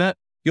comfortable doing that,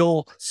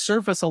 you'll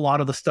surface a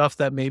lot of the stuff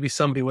that maybe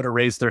somebody would have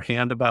raised their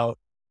hand about,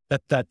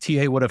 that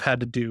TA would have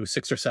had to do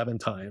 6 or 7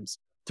 times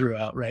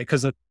throughout, right?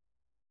 Because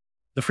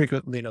the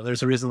frequent,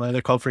 there's a reason why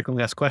they're called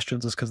frequently asked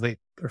questions, is because they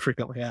are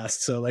frequently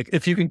asked. So like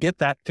if you can get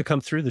that to come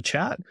through the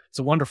chat, it's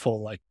a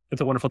wonderful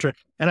trick.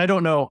 And I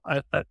don't know,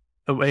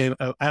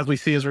 as we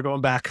see, as we're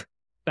going back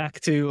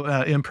to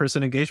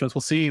in-person engagements,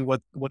 we'll see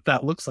what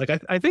that looks like.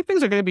 I think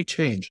things are going to be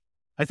changed.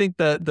 I think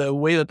the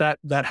way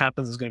that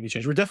happens is going to be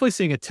changed. We're definitely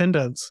seeing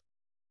attendance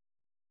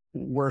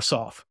worse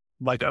off.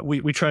 Like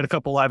we tried a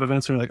couple live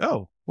events and we're like,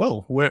 oh,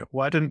 whoa,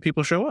 why didn't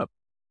people show up?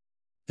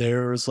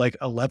 There's like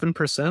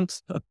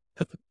 11% of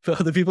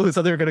the people who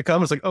thought they were going to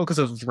come. It's like, oh, because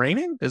it was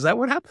raining? Is that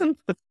what happened?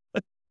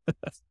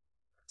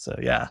 So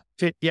yeah.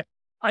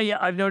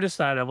 I've noticed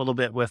that a little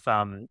bit with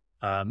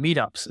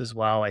meetups as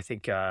well. I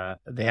think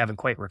they haven't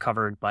quite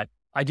recovered, but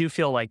I do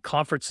feel like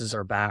conferences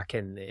are back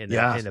in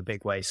a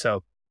big way.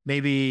 So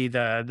maybe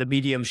the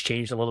medium's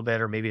changed a little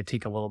bit, or maybe it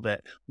take a little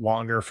bit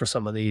longer for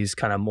some of these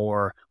kind of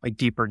more like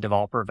deeper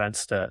developer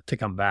events to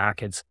come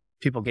back as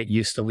people get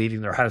used to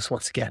leaving their house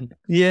once again.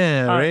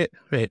 Yeah,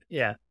 right.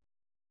 Yeah.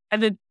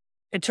 And then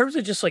in terms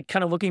of just like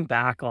kind of looking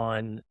back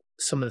on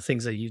some of the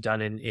things that you've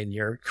done in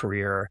your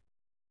career,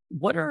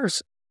 what are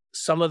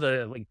some of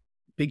the like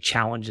big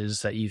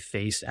challenges that you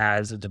faced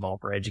as a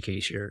developer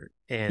educator,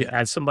 and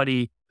as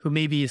somebody who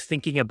maybe is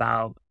thinking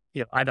about,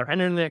 either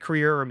entering that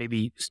career or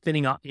maybe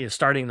spinning up,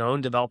 starting their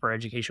own developer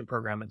education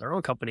program at their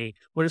own company?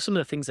 What are some of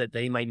the things that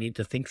they might need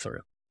to think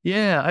through?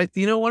 Yeah,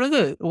 one of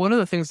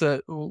the things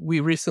that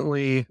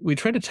we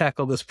tried to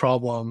tackle this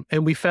problem,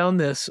 and we found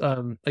this,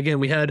 again,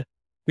 we had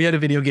a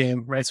video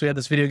game, right? So we had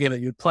this video game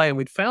that you'd play, and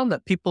we'd found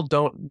that people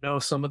don't know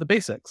some of the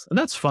basics, and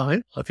that's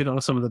fine if you don't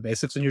know some of the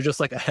basics and you're just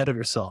like ahead of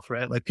yourself,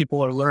 right? Like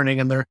people are learning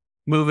and they're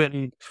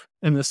moving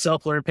in the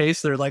self-learn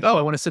pace. They're like, oh,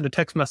 I want to send a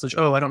text message.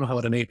 Oh, I don't know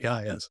what an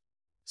API is.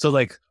 So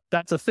like,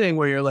 that's a thing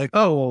where you're like,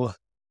 oh, well,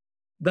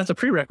 that's a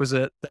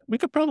prerequisite that we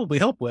could probably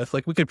help with.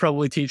 Like we could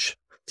probably teach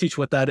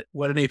what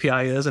an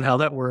API is and how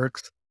that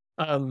works.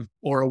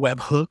 Or a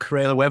webhook,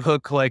 right? A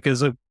webhook like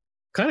is a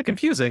kind of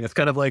confusing. It's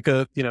kind of like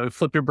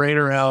flip your brain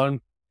around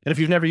And if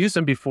you've never used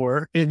them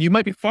before, and you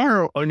might be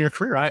far in your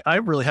career, I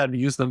really had to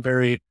use them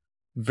very,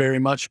 very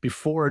much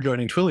before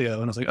joining Twilio.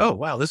 And I was like, oh,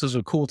 wow, this is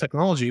a cool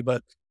technology,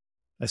 but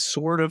I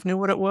sort of knew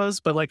what it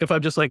was. But like, if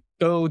I'm just like,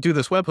 go do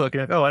this webhook,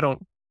 you're like, oh, I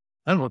don't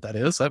know what that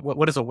is.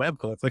 What is a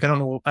webhook? Like, I don't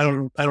know.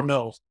 I don't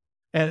know.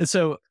 And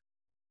so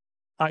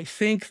I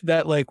think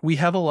that like we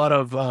have a lot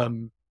of,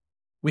 a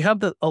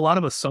lot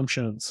of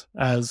assumptions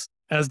as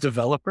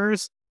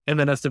developers. And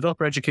then as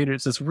developer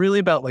educators, it's really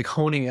about like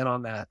honing in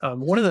on that.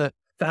 One of the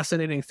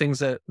fascinating things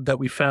that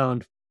we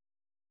found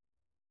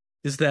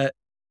is that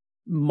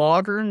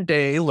modern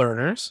day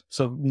learners,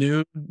 so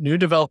new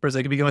developers,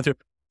 they could be going through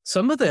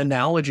some of the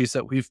analogies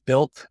that we've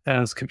built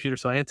as computer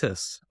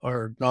scientists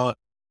are not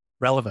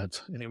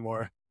relevant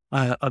anymore.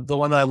 The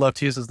one that I love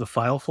to use is the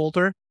file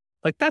folder.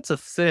 Like that's a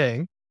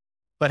thing,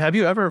 but have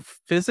you ever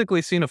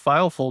physically seen a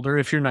file folder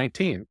if you're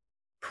 19?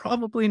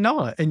 Probably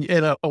not.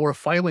 And or a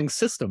filing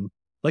system,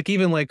 like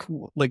even like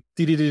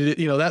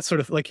that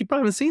sort of like you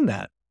probably haven't seen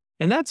that.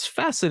 And that's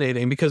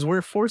fascinating because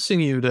we're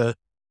forcing you to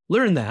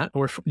learn that,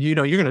 or, you're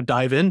going to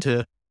dive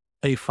into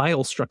a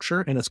file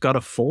structure and it's got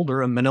a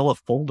folder, a manila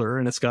folder,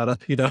 and it's got a,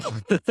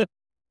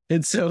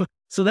 and so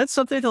that's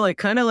something to like,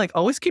 kind of like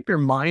always keep your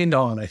mind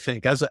on, I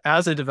think, as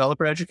a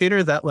developer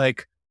educator, that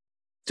like,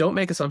 don't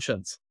make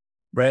assumptions,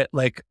 right?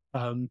 Like,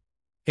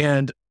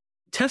 and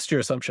test your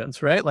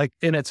assumptions, right? Like,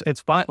 and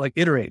it's fine, like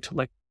iterate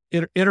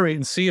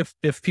and see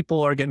if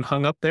people are getting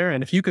hung up there.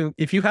 And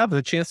if you have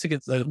the chance to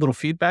get a little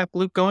feedback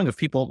loop going, if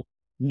people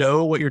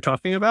know what you're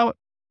talking about,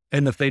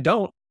 and if they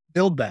don't,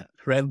 build that,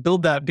 right?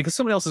 Build that, because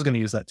someone else is going to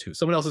use that too.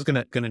 Someone else is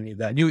going to need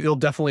that. You'll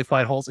definitely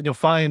find holes, and you'll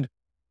find,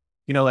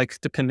 like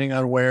depending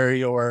on where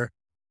you're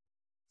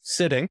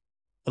sitting,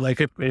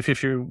 like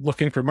if you're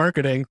looking for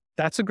marketing,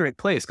 that's a great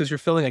place because you're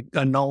filling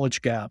a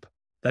knowledge gap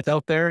that's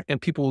out there,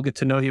 and people will get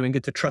to know you and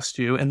get to trust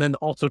you, and then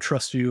also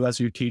trust you as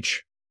you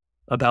teach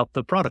about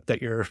the product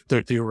that you're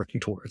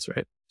working towards,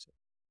 right?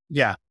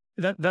 Yeah,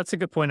 that's a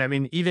good point. I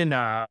mean, even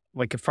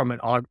like from an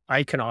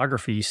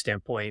iconography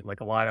standpoint, like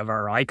a lot of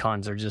our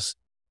icons are just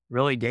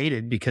really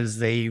dated because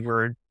they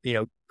were,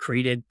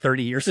 created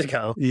 30 years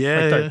ago.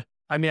 Yeah.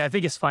 I mean, I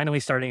think it's finally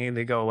starting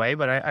to go away,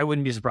 but I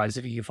wouldn't be surprised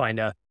if you could find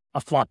a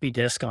floppy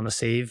disk on a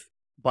save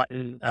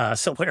button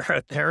somewhere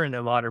out there in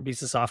a modern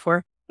piece of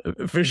software.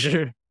 For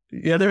sure.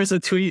 Yeah, there's a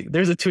tweet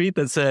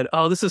that said,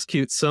 oh, this is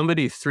cute.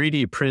 Somebody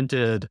 3D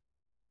printed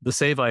the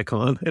save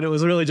icon, and it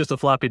was really just a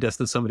floppy disk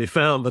that somebody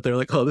found, but they're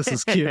like, oh, this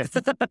is cute.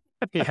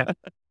 Yeah.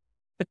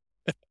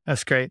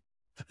 That's great.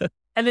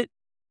 And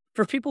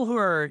for people who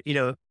are,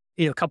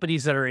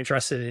 companies that are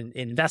interested in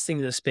investing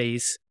in the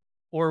space,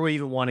 or we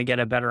even want to get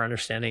a better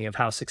understanding of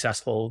how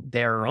successful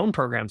their own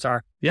programs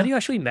are, how do you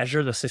actually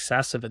measure the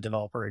success of a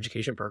developer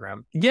education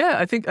program? Yeah,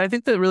 I think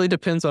that really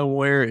depends on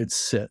where it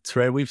sits,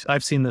 right?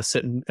 I've seen this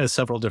sit in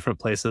several different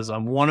places.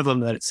 One of them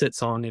that it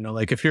sits on,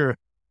 like if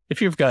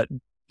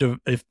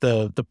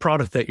the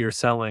product that you're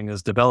selling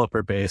is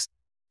developer based,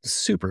 it's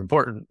super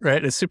important,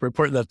 right? It's super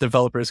important that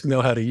developers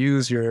know how to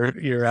use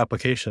your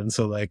application.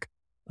 So like,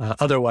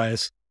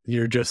 otherwise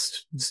how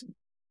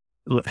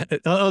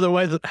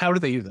do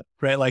they use it,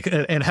 right? Like,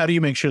 and how do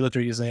you make sure that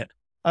they're using it?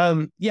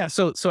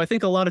 So I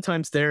think a lot of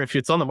times there, if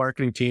it's on the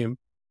marketing team,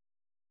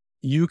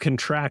 you can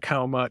track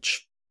how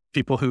much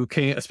people who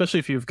came, especially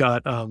if you've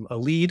got a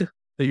lead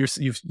that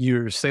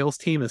your sales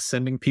team is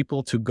sending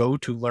people to go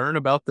to learn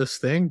about this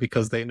thing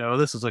because they know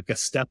this is like a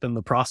step in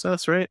the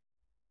process, right?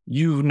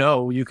 You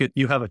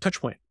have a touch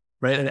point,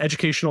 right?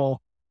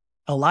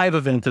 A live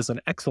event is an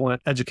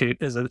excellent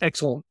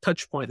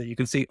touch point that you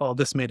can see, oh,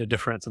 this made a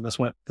difference and this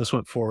went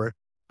forward.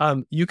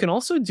 You can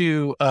also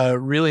do a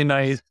really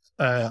nice,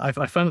 I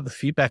found that the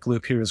feedback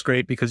loop here is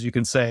great because you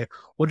can say,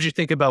 what did you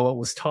think about what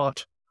was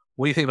taught?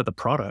 What do you think about the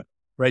product,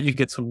 right? You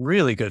get some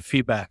really good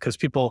feedback because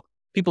people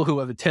who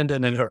have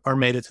attended and are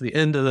made it to the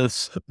end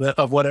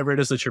of whatever it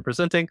is that you're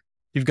presenting,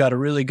 you've got a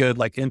really good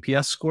like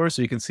NPS score.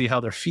 So you can see how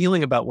they're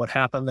feeling about what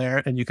happened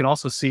there. And you can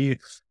also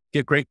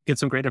get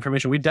some great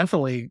information. We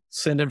definitely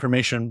send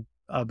information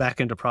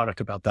back into product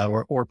about that,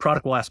 or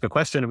product will ask a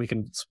question and we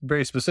can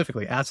very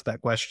specifically ask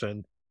that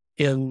question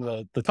in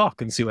the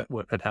talk and see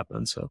what had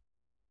happened. So,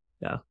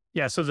 yeah.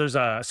 Yeah. So there's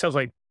sounds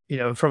like,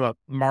 from a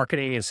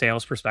marketing and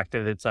sales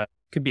perspective,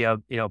 could be a,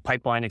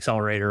 pipeline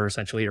accelerator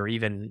essentially, or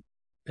even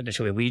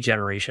potentially lead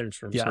generation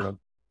from sort of,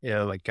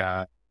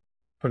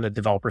 from the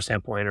developer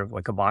standpoint of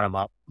like a bottom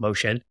up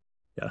motion.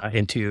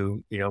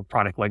 Into,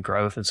 product-led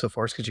growth and so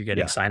forth, because you're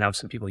getting signups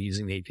and people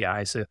using the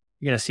API. So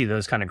you're going to see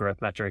those kind of growth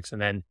metrics.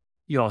 And then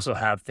you also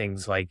have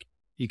things like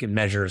you can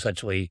measure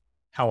essentially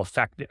how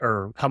effective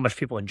or how much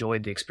people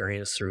enjoyed the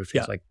experience through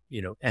things like,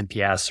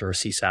 NPS or a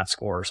CSAT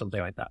score or something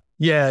like that.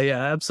 Yeah,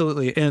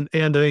 absolutely. And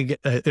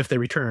if they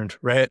returned,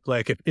 right?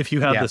 Like if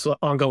you have this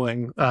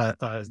ongoing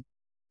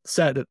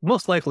set,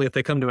 most likely if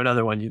they come to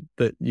another one, you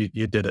did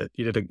it.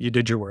 You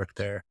did your work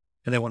there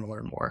and they want to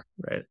learn more,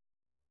 right?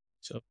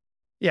 So.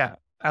 Yeah,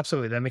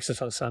 absolutely. That makes a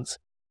ton of sense.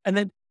 And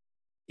then,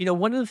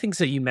 one of the things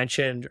that you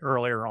mentioned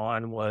earlier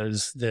on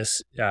was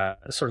this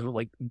sort of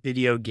like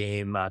video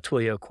game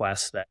Twilio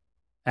Quest that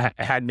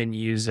had been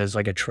used as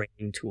like a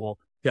training tool.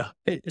 Yeah.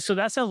 So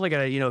that sounds like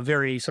a,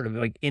 very sort of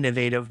like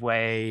innovative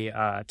way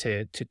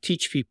to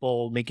teach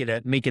people, make it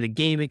a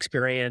game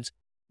experience.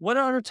 What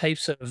other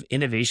types of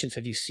innovations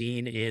have you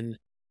seen in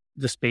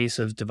the space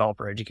of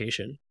developer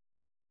education?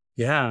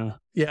 Yeah.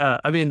 Yeah.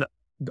 I mean,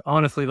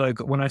 honestly, like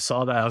when I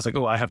saw that, I was like,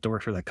 oh, I have to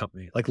work for that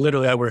company. Like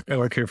literally I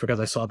work here because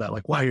I saw that,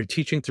 like, wow, you're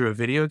teaching through a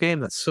video game.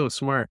 That's so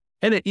smart.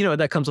 And it,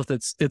 that comes with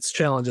its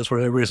challenges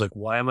where everybody's like,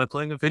 why am I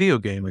playing a video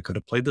game? I could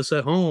have played this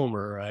at home,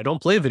 or I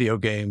don't play video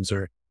games,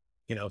 or,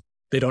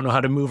 they don't know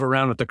how to move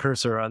around with the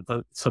cursor.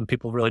 Some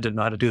people really didn't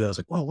know how to do that. I was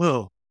like,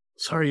 whoa,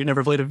 sorry, you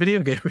never played a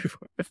video game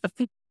before.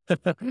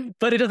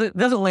 But it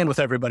doesn't land with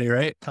everybody,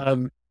 right?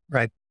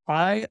 Right.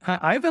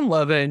 I've been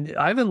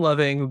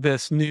loving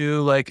this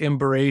new, like,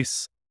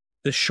 embrace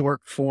the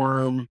short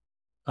form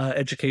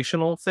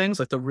educational things,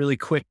 like the really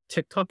quick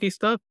TikTok-y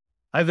stuff.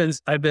 I've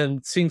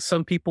been seeing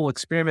some people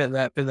experiment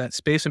in that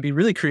space and be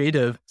really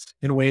creative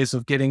in ways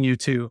of getting you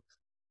to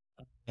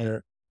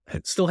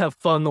still have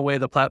fun the way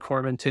the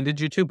platform intended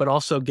you to, but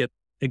also get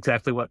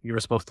exactly what you were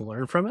supposed to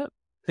learn from it.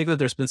 I think that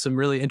there's been some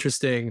really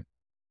interesting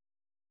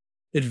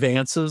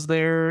advances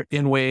there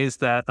in ways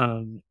that,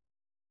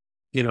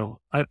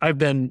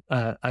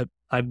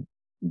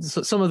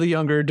 some of the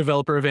younger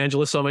developer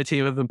evangelists on my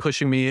team have been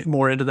pushing me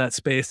more into that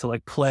space to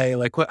like play,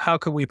 like how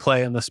can we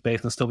play in this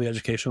space and still be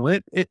educational?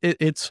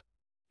 It's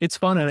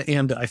fun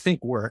and I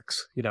think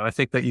works. I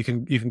think that you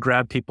can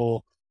grab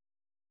people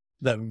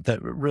that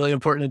really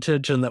important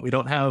attention that we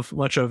don't have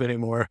much of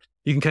anymore.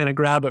 You can kind of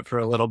grab it for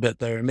a little bit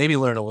there and maybe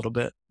learn a little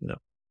bit.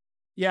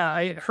 Yeah,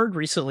 I heard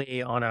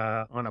recently on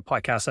a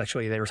podcast,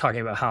 actually, they were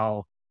talking about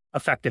how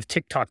effective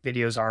TikTok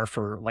videos are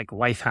for like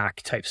life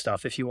hack type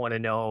stuff. If you want to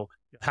know,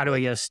 how do I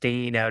get a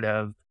stain out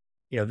of,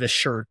 this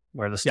shirt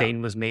where the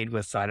stain was made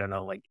with, I don't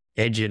know, like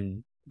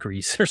engine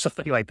grease or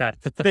something like that,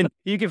 then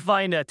you can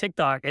find a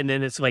TikTok and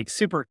then it's like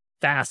super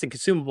fast and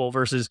consumable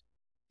versus,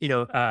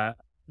 the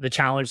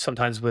challenge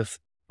sometimes with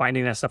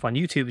finding that stuff on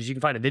YouTube is you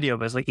can find a video,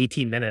 but it's like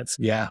 18 minutes.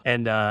 Yeah.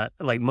 And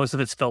like most of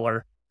it's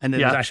filler. And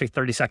then there's actually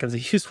 30 seconds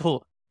of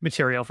useful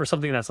material for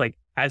something that's like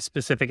as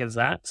specific as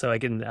that. So I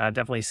can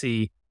definitely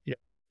see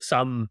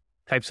some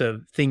types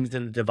of things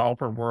in the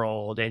developer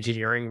world,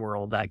 engineering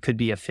world that could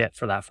be a fit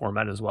for that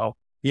format as well.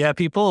 Yeah,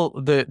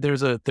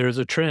 there's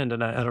a trend,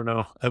 and I don't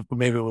know,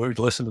 maybe we would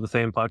listen to the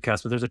same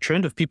podcast, but there's a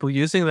trend of people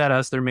using that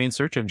as their main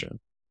search engine,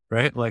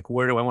 right? Like,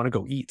 where do I want to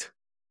go eat?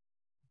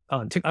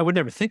 I would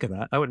never think of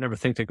that. I would never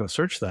think to go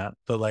search that,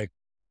 but like,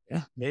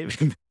 yeah,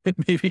 maybe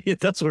it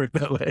does work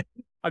that way.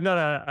 I'm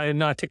not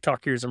a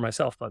TikTok user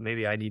myself, but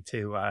maybe I need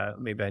to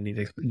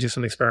do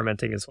some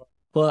experimenting as well.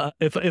 Well,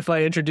 if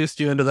I introduced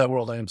you into that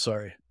world, I am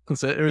sorry.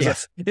 It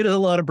is a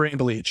lot of brain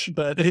bleach,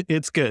 but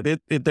it's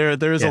good.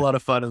 There is a lot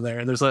of fun in there,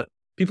 and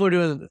people are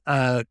doing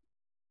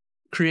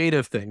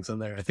creative things in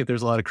there. I think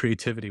there's a lot of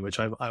creativity, which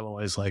I'm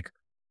always like,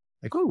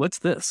 oh, what's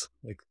this?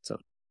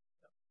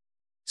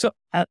 So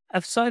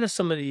outside of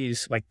some of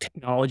these like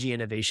technology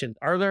innovations,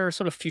 are there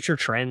sort of future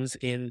trends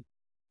in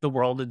the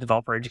world of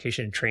developer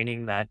education and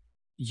training that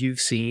you've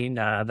seen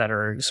that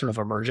are sort of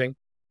emerging?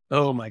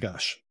 Oh my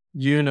gosh.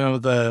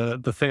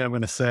 The thing I'm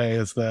going to say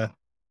is the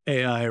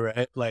AI,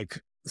 right?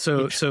 Like,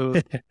 so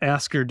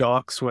ask your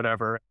docs,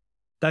 whatever.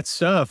 That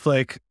stuff,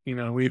 like,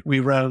 we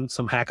run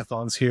some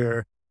hackathons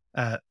here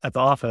at the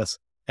office,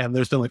 and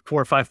there's been like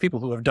 4 or 5 people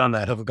who have done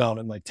that, have gone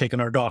and like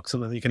taken our docs,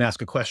 and then you can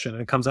ask a question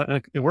and it comes out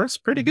and it works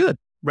pretty good,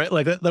 right?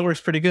 Like that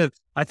works pretty good.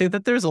 I think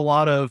that there's a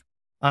lot of,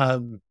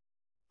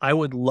 I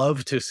would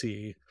love to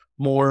see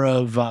more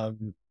of, I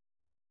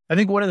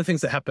think one of the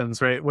things that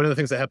happens, right? One of the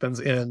things that happens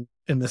in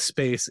this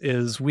space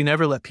is we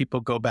never let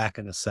people go back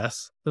and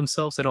assess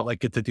themselves. They don't like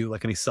get to do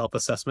like any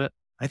self-assessment.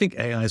 I think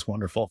AI is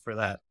wonderful for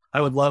that.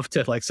 I would love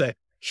to like say,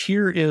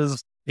 here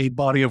is a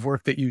body of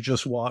work that you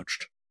just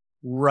watched.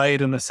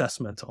 Write an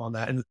assessment on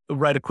that and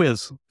write a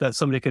quiz that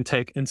somebody can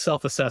take and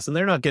self-assess. And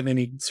they're not getting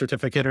any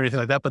certificate or anything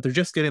like that, but they're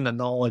just getting the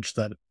knowledge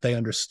that they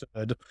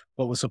understood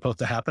what was supposed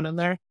to happen in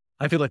there.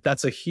 I feel like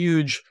that's a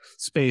huge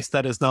space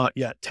that is not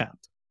yet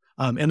tapped.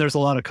 And there's a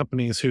lot of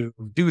companies who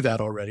do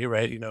that already,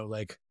 right?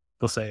 Like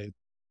they'll say,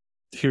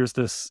 here's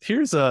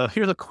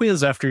a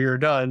quiz after you're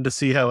done to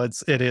see how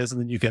it is. And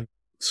then you can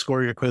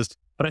score your quiz.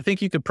 But I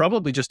think you could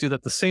probably just do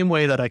that the same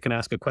way that I can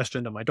ask a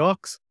question to my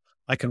docs.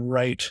 I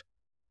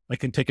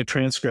can take a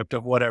transcript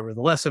of whatever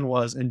the lesson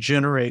was and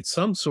generate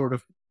some sort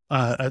of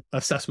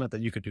assessment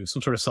that you could do,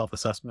 some sort of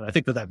self-assessment. I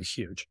think that'd be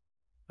huge.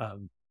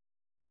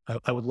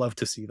 I would love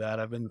to see that.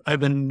 I've been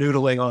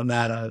noodling on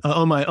that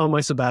on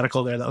my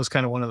sabbatical there. That was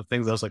kind of one of the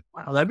things I was like,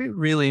 wow, that'd be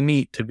really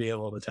neat to be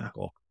able to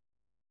tackle.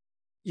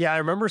 Yeah, I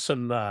remember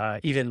some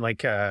even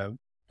like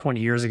 20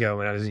 years ago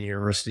when I was in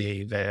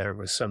university, there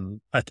was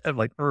some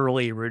like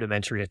early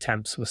rudimentary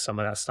attempts with some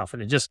of that stuff,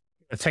 and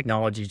the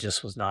technology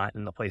just was not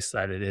in the place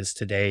that it is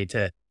today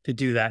to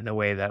do that in a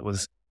way that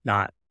was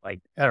not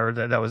like, or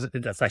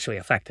that's actually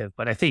effective.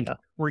 But I think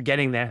we're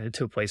getting that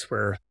to a place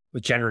where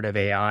with generative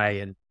AI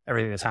and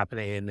everything that's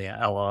happening in the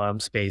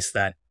LLM space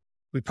that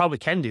we probably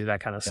can do that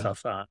kind of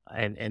stuff.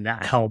 And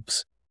that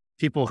helps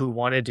people who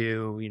want to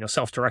do,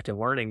 self-directed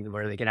learning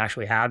where they can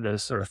actually have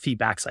those sort of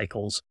feedback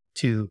cycles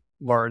to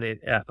learn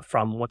it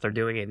from what they're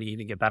doing and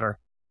even get better.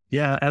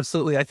 Yeah,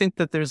 absolutely. I think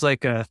that there's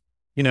like a,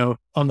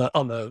 on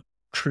the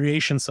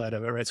creation side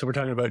of it, right? So we're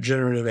talking about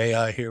generative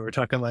AI here. We're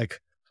talking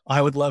like,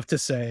 I would love to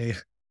say,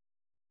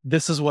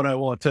 this is what I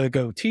want to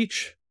go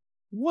teach.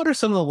 What are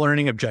some of the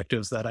learning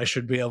objectives that I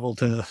should be able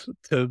to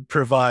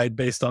provide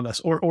based on this,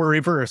 or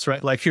reverse,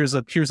 right? Like here's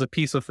a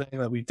piece of thing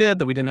that we did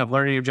that we didn't have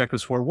learning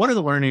objectives for. What are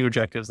the learning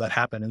objectives that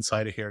happen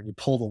inside of here? And you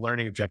pull the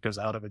learning objectives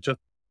out of it just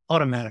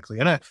automatically.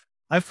 And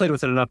I've played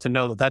with it enough to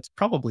know that that's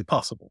probably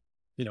possible.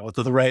 With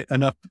the right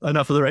enough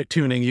of the right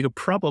tuning, you could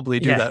probably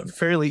do that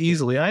fairly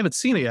easily. I haven't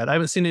seen it yet. I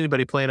haven't seen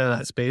anybody playing in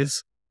that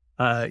space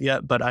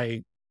yet, but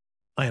I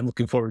am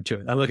looking forward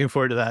to it. I'm looking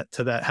forward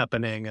to that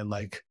happening. And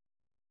like,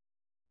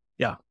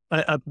 yeah,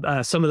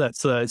 some of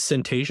that's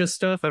Syntasia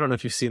stuff. I don't know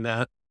if you've seen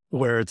that,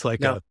 where it's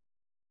like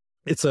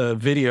it's a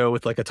video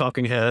with like a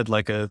talking head,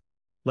 like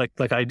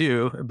I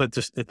do, but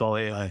just it's all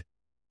AI,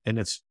 and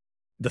it's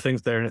the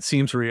things there, and it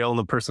seems real, and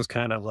the person's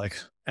kind of like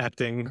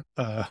acting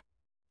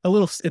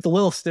it's a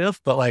little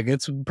stiff, but like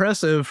it's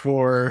impressive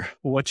for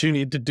what you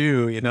need to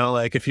do.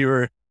 Like if you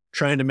were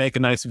trying to make a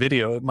nice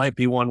video, it might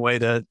be one way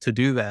to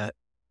do that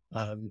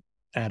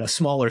at a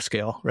smaller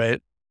scale,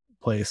 right?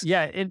 Place.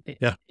 Yeah.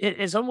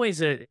 In some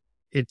ways,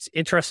 it's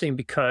interesting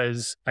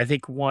because I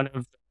think one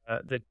of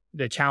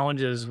the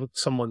challenges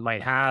someone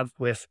might have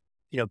with,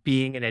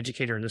 being an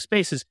educator in the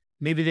space is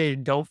maybe they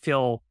don't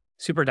feel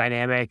super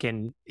dynamic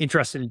and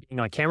interested in being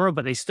on camera,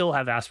 but they still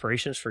have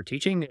aspirations for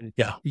teaching. And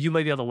you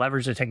might be able to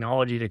leverage the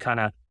technology to kind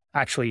of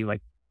actually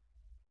like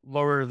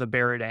lower the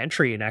barrier to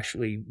entry and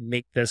actually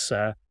make this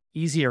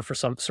easier for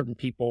some certain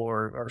people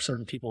or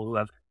certain people who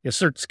have a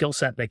certain skill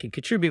set they can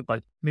contribute,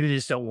 but maybe they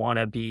just don't want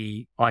to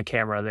be on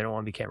camera. They don't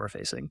want to be camera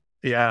facing.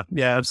 Yeah,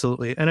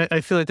 absolutely. And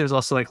I feel like there's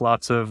also like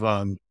lots of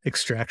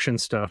extraction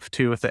stuff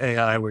too with the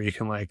AI where you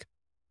can like,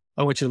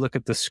 I want you to look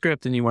at the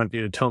script and you want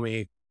you to tell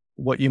me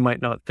what you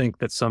might not think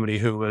that somebody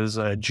who was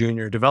a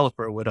junior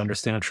developer would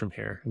understand from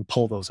here, and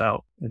pull those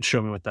out and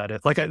show me what that is.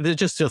 Like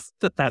just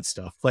that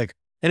stuff. Like,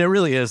 and it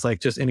really is like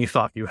just any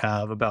thought you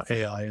have about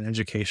AI and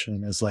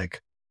education is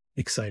like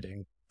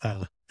exciting,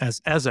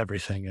 as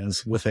everything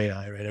is with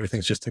AI, right?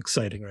 Everything's just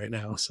exciting right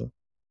now. So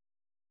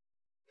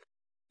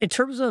in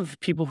terms of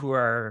people who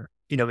are,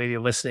 maybe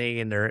listening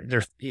and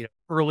they're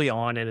early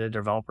on in a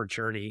developer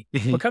journey,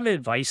 what kind of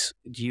advice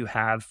do you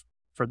have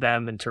for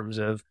them in terms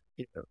of,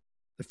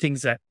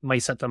 things that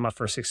might set them up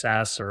for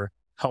success or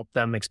help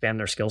them expand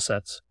their skill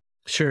sets?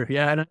 Sure.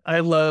 Yeah. And I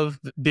love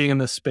being in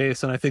this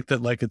space. And I think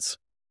that like, it's,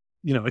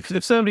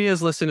 if somebody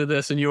is listening to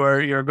this and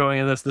you're going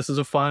in this is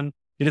it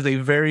is a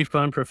very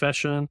fun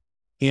profession.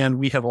 And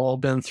we have all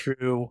been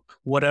through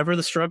whatever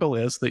the struggle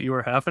is that you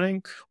are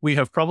having. We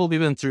have probably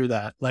been through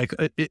that. Like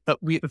I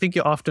think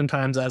you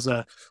oftentimes as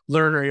a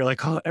learner, you're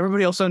like, oh,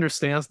 everybody else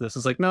understands this.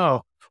 It's like,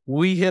 no,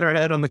 we hit our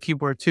head on the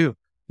keyboard too.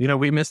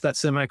 We missed that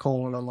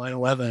semicolon on line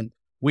 11.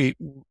 We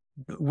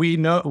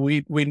know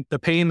the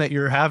pain that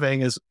you're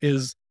having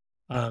is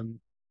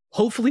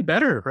hopefully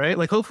better, right?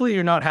 Like hopefully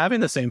you're not having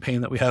the same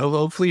pain that we have.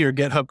 Hopefully your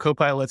GitHub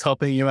Copilot's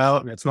helping you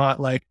out, and it's not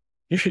like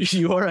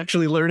you are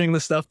actually learning the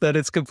stuff that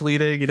it's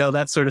completing,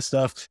 that sort of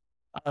stuff.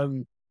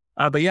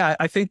 But yeah,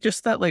 I think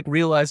just that like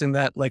realizing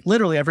that like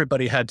literally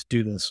everybody had to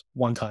do this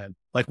one time.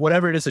 Like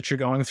whatever it is that you're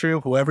going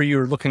through, whoever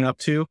you're looking up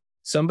to,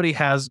 somebody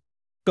has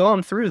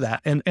gone through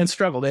that and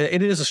struggled.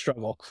 It is a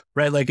struggle,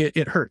 right? Like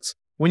it hurts.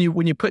 When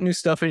you put new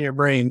stuff in your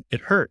brain, it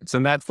hurts.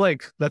 And that's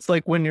like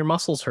when your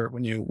muscles hurt,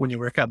 when you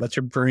work out, that's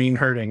your brain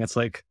hurting. It's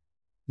like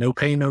no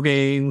pain, no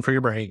gain for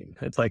your brain.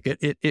 It's like,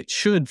 it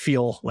should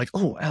feel like,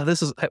 oh, wow,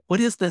 what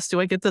is this?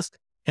 Do I get this?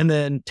 And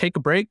then take a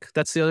break.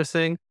 That's the other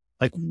thing.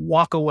 Like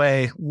walk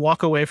away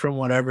from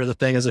whatever the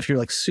thing is. If you're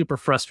like super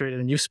frustrated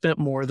and you've spent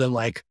more than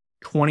like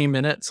 20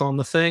 minutes on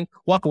the thing,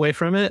 walk away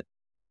from it.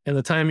 And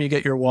the time you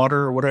get your water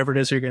or whatever it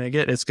is you're going to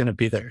get, it's going to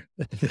be there.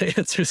 The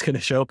answer's going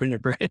to show up in your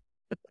brain.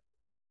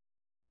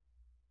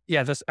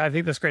 Yeah, I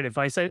think that's great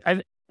advice.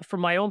 From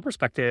my own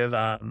perspective,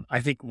 I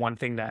think one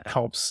thing that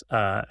helps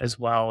as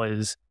well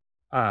is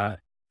kind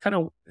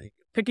of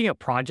picking a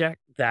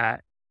project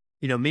that,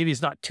 maybe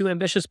is not too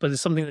ambitious, but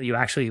it's something that you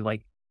actually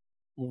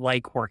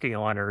like working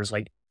on, or is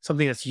like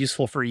something that's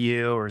useful for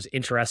you or is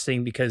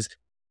interesting. Because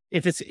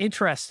if it's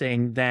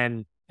interesting,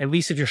 then at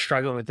least if you're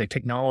struggling with the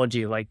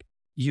technology, like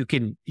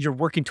you're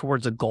working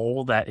towards a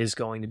goal that is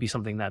going to be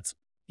something that's,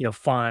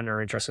 fun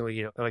or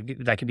interesting. Like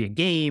that could be a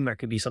game, or it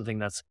could be something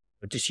that's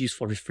just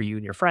useful for you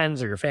and your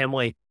friends or your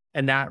family.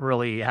 And that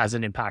really has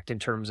an impact in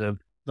terms of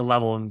the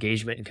level of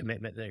engagement and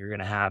commitment that you're going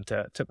to have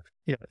to,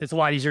 it's a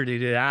lot easier to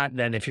do that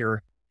than if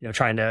you're,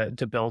 trying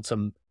to build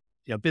some,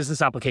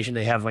 business application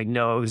they have like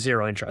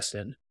zero interest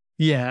in.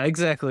 Yeah,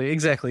 exactly.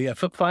 Yeah.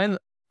 Find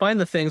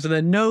the things, and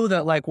then know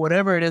that like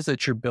whatever it is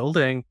that you're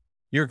building,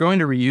 you're going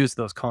to reuse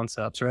those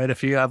concepts, right?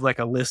 If you have like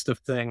a list of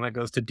thing that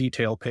goes to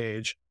detail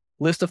page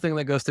is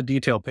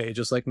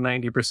like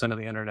 90% of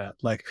the internet.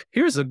 Like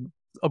here's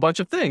a bunch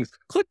of things.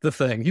 Click the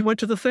thing. You went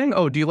to the thing.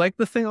 Oh, do you like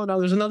the thing? Oh, now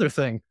there's another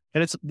thing.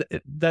 And it's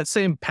that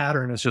same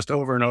pattern is just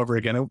over and over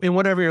again. And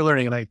whatever you're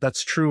learning, like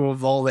that's true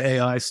of all the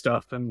AI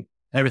stuff and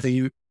everything.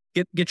 You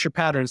get your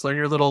patterns, learn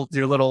your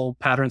little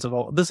patterns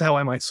of, this is how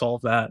I might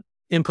solve that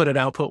input and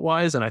output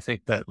wise. And I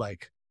think that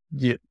like,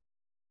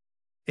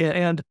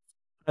 and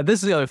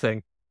this is the other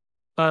thing.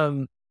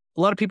 A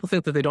lot of people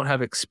think that they don't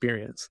have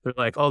experience. They're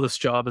like, oh, this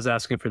job is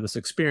asking for this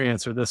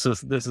experience, or this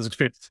is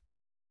experience.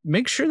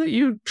 Make sure that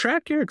you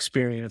track your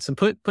experience and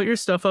put your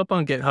stuff up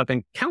on GitHub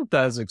and count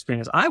that as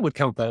experience. I would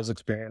count that as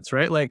experience,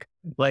 right? Like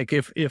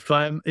if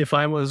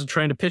I was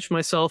trying to pitch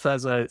myself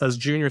as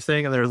junior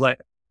thing, and they're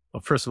like,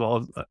 well, first of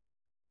all,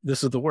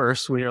 this is the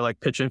worst when you're like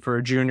pitching for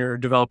a junior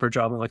developer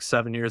job and like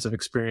 7 years of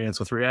experience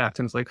with React,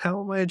 and it's like,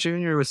 how am I a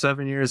junior with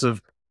 7 years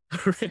of,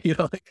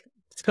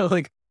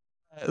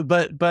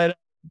 but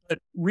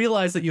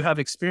realize that you have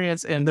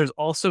experience, and there's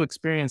also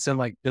experience in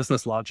like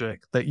business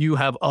logic, that you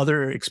have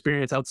other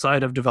experience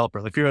outside of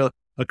developer. Like if you're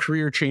a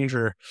career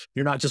changer,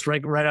 you're not just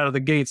right out of the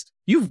gates.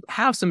 You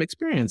have some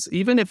experience,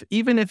 even if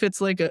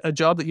it's like a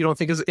job that you don't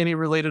think is any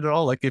related at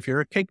all. Like if you're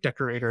a cake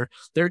decorator,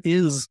 there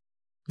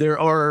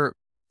are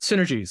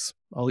synergies.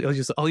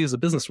 I'll use a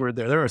business word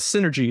there. There are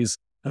synergies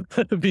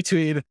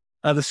between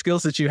the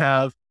skills that you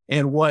have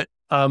and what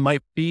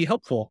might be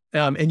helpful.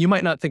 And you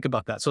might not think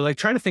about that. So like,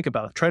 try to think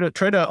about it.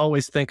 Try to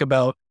always think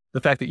about the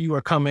fact that you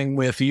are coming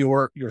with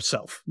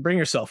yourself. Bring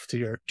yourself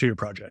to your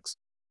projects.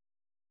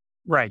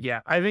 Right. Yeah.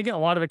 I think a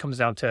lot of it comes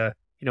down to,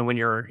 when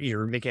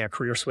you're making a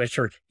career switch,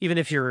 or even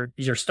if you're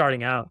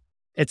starting out,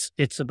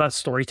 it's about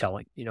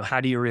storytelling.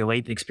 How do you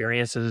relate the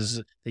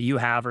experiences that you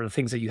have or the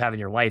things that you have in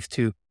your life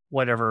to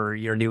whatever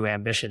your new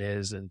ambition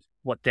is, and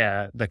what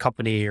the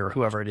company or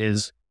whoever it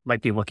is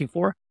might be looking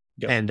for.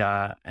 Yep. And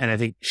I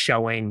think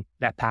showing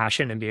that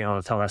passion and being able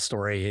to tell that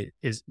story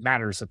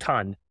matters a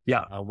ton.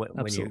 Yeah,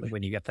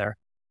 when you get there.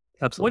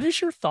 Absolutely. What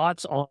is your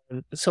thoughts on?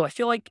 So I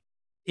feel like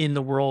in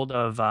the world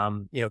of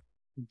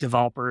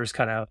developers,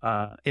 kind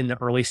of in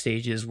the early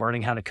stages,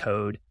 learning how to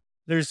code,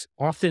 there's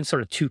often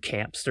sort of two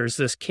camps. There's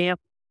this camp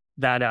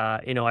that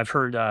I've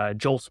heard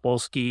Joel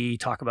Spolsky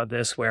talk about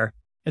this, where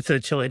it's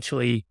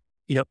essentially,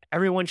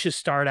 everyone should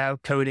start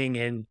out coding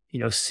in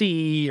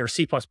C or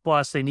C++.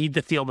 They need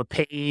to feel the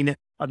pain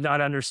of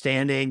not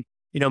understanding,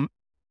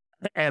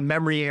 and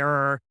memory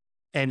error,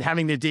 and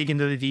having to dig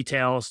into the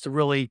details to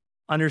really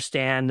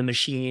understand the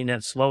machine at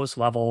its lowest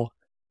level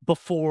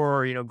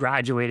before,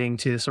 graduating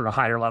to sort of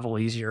higher level,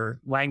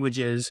 easier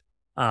languages.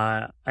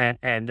 And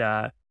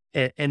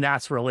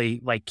that's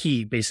really like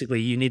key. Basically,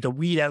 you need to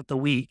weed out the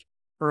weak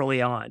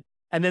early on.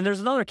 And then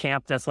there's another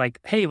camp that's like,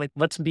 hey, like,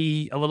 let's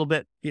be a little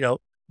bit,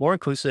 more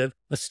inclusive.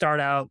 Let's start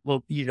out,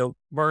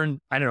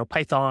 learn,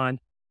 Python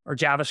or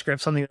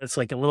JavaScript, something that's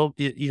like a little,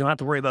 you don't have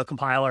to worry about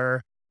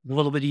compiler, a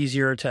little bit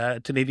easier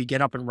to maybe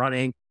get up and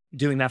running,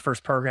 doing that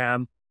first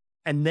program.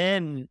 And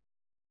then,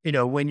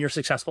 when you're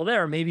successful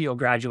there, maybe you'll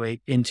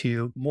graduate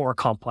into more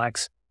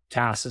complex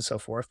tasks and so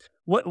forth.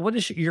 What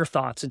is your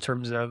thoughts in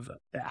terms of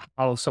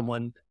how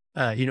someone,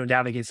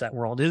 navigates that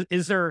world?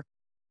 Is there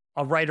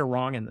a right or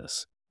wrong in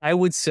this? I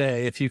would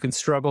say if you can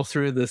struggle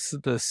through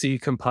the C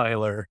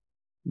compiler,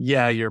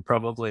 yeah, you're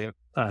probably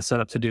set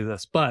up to do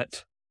this.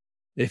 But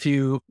if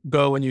you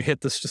go and you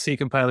hit the C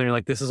compiler and you're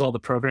like, this is all the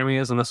programming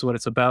is and this is what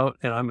it's about,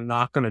 and I'm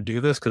not going to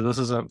do this because this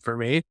isn't for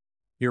me,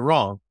 you're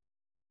wrong,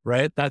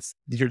 right? That's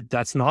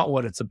not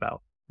what it's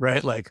about,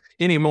 right? Like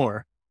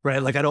anymore,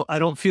 right? Like I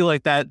don't feel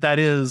like that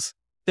is,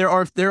 there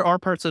are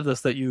parts of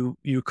this that you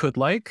could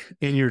like,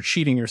 and you're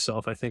cheating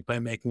yourself, I think, by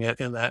making it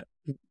in that,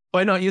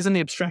 by not using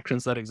the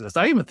abstractions that exist.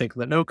 I even think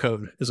that no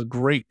code is a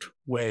great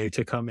way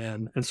to come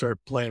in and start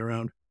playing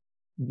around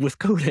with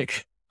coding,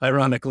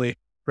 ironically,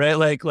 right?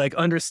 Like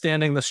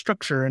understanding the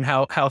structure and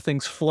how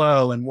things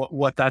flow and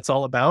what that's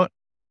all about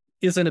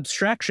is an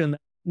abstraction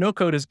that no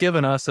code has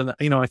given us. And,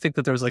 I think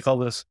that there's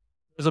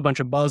a bunch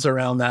of buzz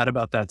around that,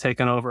 about that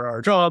taking over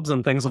our jobs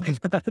and things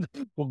like that.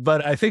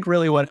 But I think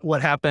really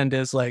what happened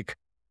is like,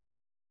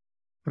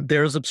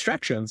 there's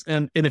abstractions,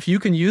 and if you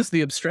can use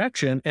the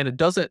abstraction and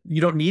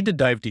you don't need to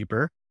dive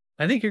deeper,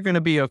 I think you're going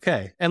to be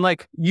okay. And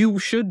like, you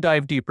should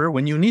dive deeper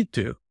when you need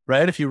to,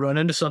 right? If you run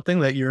into something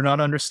that you're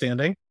not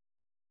understanding,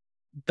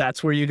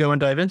 that's where you go and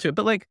dive into it.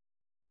 But like,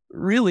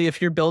 really,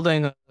 if you're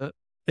building,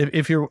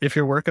 if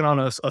you're working on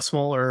a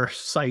smaller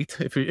site,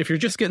 if you're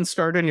just getting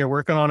started and you're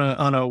working on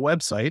a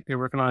website, you're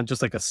working on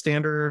just like a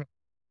standard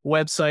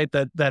website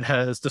that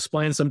has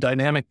displaying some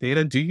dynamic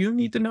data, do you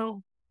need to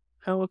know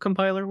how a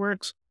compiler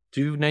works? Do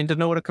you need to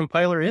know what a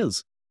compiler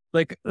is?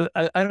 Like,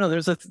 I don't know.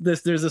 There's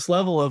this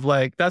level of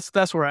like,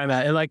 that's where I'm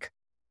at. And like,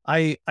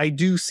 I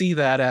do see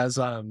that as,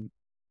 I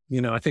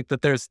think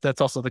that that's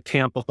also the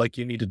camp of like,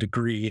 you need a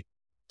degree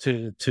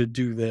to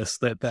do this,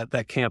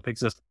 that camp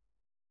exists.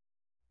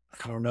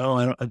 I don't know.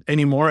 I don't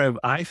anymore.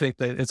 I think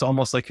that it's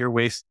almost like you're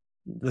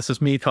this is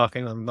me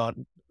talking. I'm not,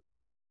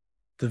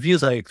 the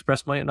views I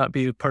express might not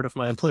be part of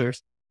my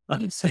employers.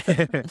 I'm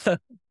saying,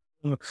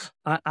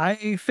 I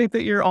think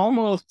that you're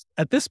almost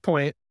at this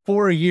point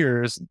 4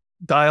 years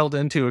dialed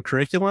into a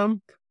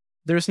curriculum.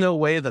 There's no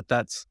way that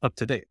that's up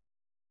to date.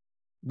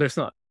 There's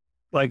not.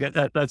 Like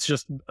that's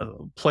just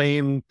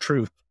plain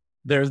truth.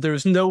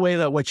 There's no way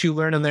that what you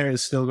learn in there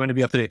is still going to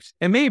be up to date.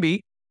 And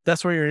maybe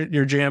that's where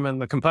you're jamming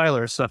the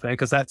compiler stuff in,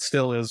 because that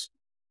still is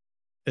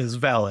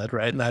valid,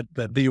 right? And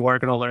that you are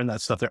going to learn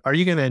that stuff there. Are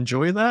you going to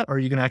enjoy that? Or are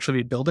you going to actually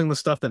be building the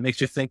stuff that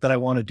makes you think that I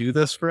want to do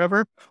this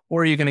forever?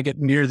 Or are you going to get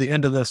near the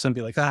end of this and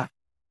be like, I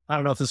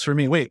don't know if this is for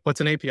me. Wait,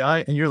 what's an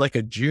API? And you're like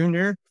a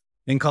junior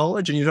in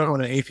college and you don't know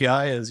what an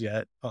API is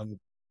yet on,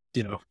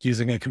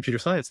 using a computer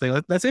science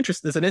thing. That's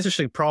interesting. It's an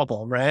interesting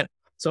problem, right?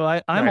 So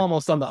I'm Right.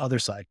 almost on the other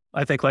side.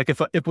 I think like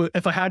if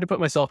I had to put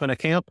myself in a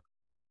camp,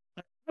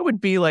 I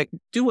would be like,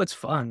 do what's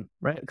fun,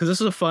 right? Because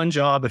this is a fun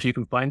job if you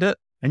can find it,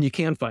 and you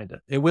can find it.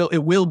 It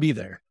will be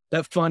there.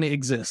 That fun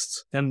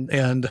exists.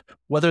 And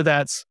whether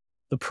that's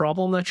the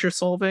problem that you're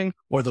solving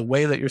or the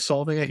way that you're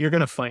solving it, you're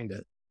going to find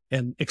it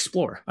and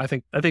explore. I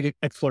think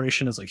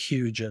exploration is like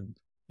huge in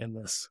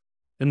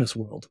this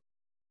world.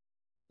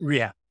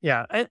 Yeah.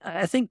 Yeah.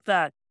 I think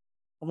that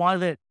a lot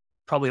of it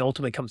probably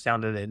ultimately comes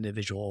down to the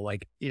individual.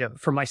 Like,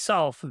 for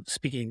myself,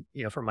 speaking,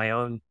 from my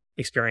own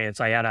experience,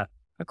 I had a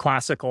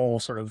classical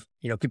sort of,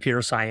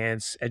 computer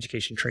science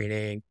education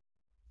training,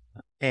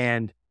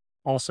 and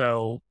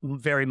also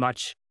very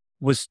much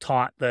was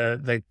taught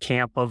the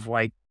camp of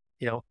like,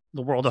 the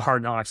world of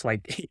hard knocks.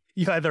 Like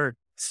you either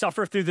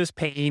suffer through this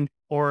pain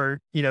or,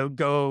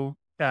 go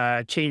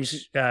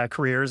change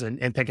careers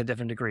and pick a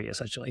different degree,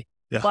 essentially.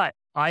 Yeah. But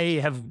I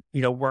have,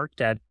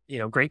 worked at,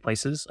 great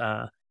places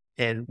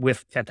and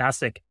with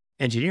fantastic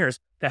engineers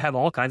that have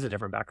all kinds of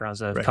different backgrounds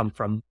that have Right. come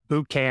from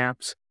boot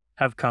camps,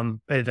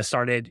 that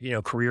started,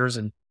 careers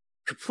in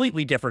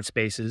completely different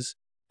spaces,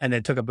 and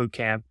then took a boot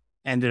camp,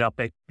 ended up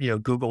at,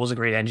 Google as a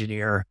great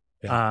engineer.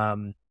 Yeah.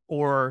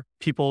 Or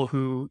people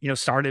who,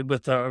 started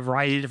with a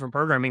variety of different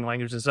programming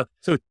languages and stuff.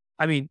 So,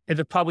 I mean,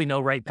 there's probably no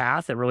right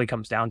path. It really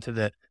comes down to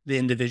the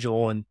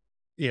individual and,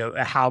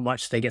 how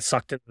much they get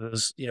sucked into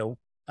this,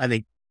 I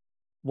think,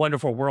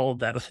 wonderful world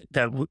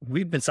that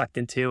we've been sucked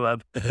into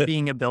of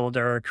being a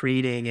builder,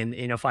 creating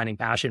and, finding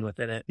passion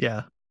within it.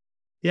 Yeah.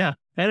 Yeah.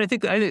 And I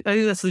think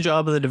that's the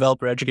job of the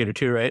developer educator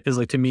too, right? Is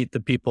like to meet the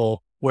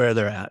people where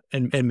they're at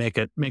and make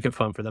it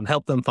fun for them,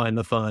 help them find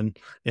the fun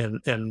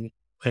and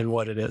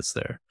what it is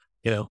there,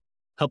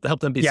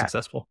 help them be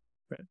successful.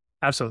 Right.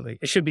 Absolutely.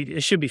 It should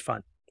be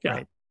fun. Yeah.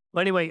 Right.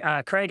 Well, anyway,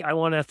 Craig, I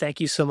want to thank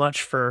you so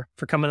much for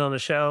coming on the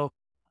show.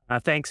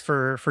 Thanks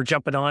for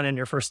jumping on in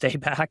your first day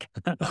back.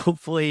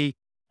 hopefully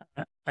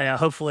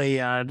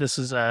this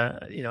is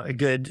a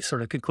good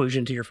sort of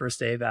conclusion to your first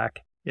day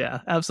back.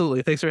 Yeah,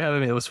 absolutely. Thanks for having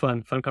me. It was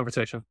fun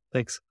conversation.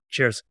 Thanks.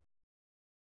 Cheers.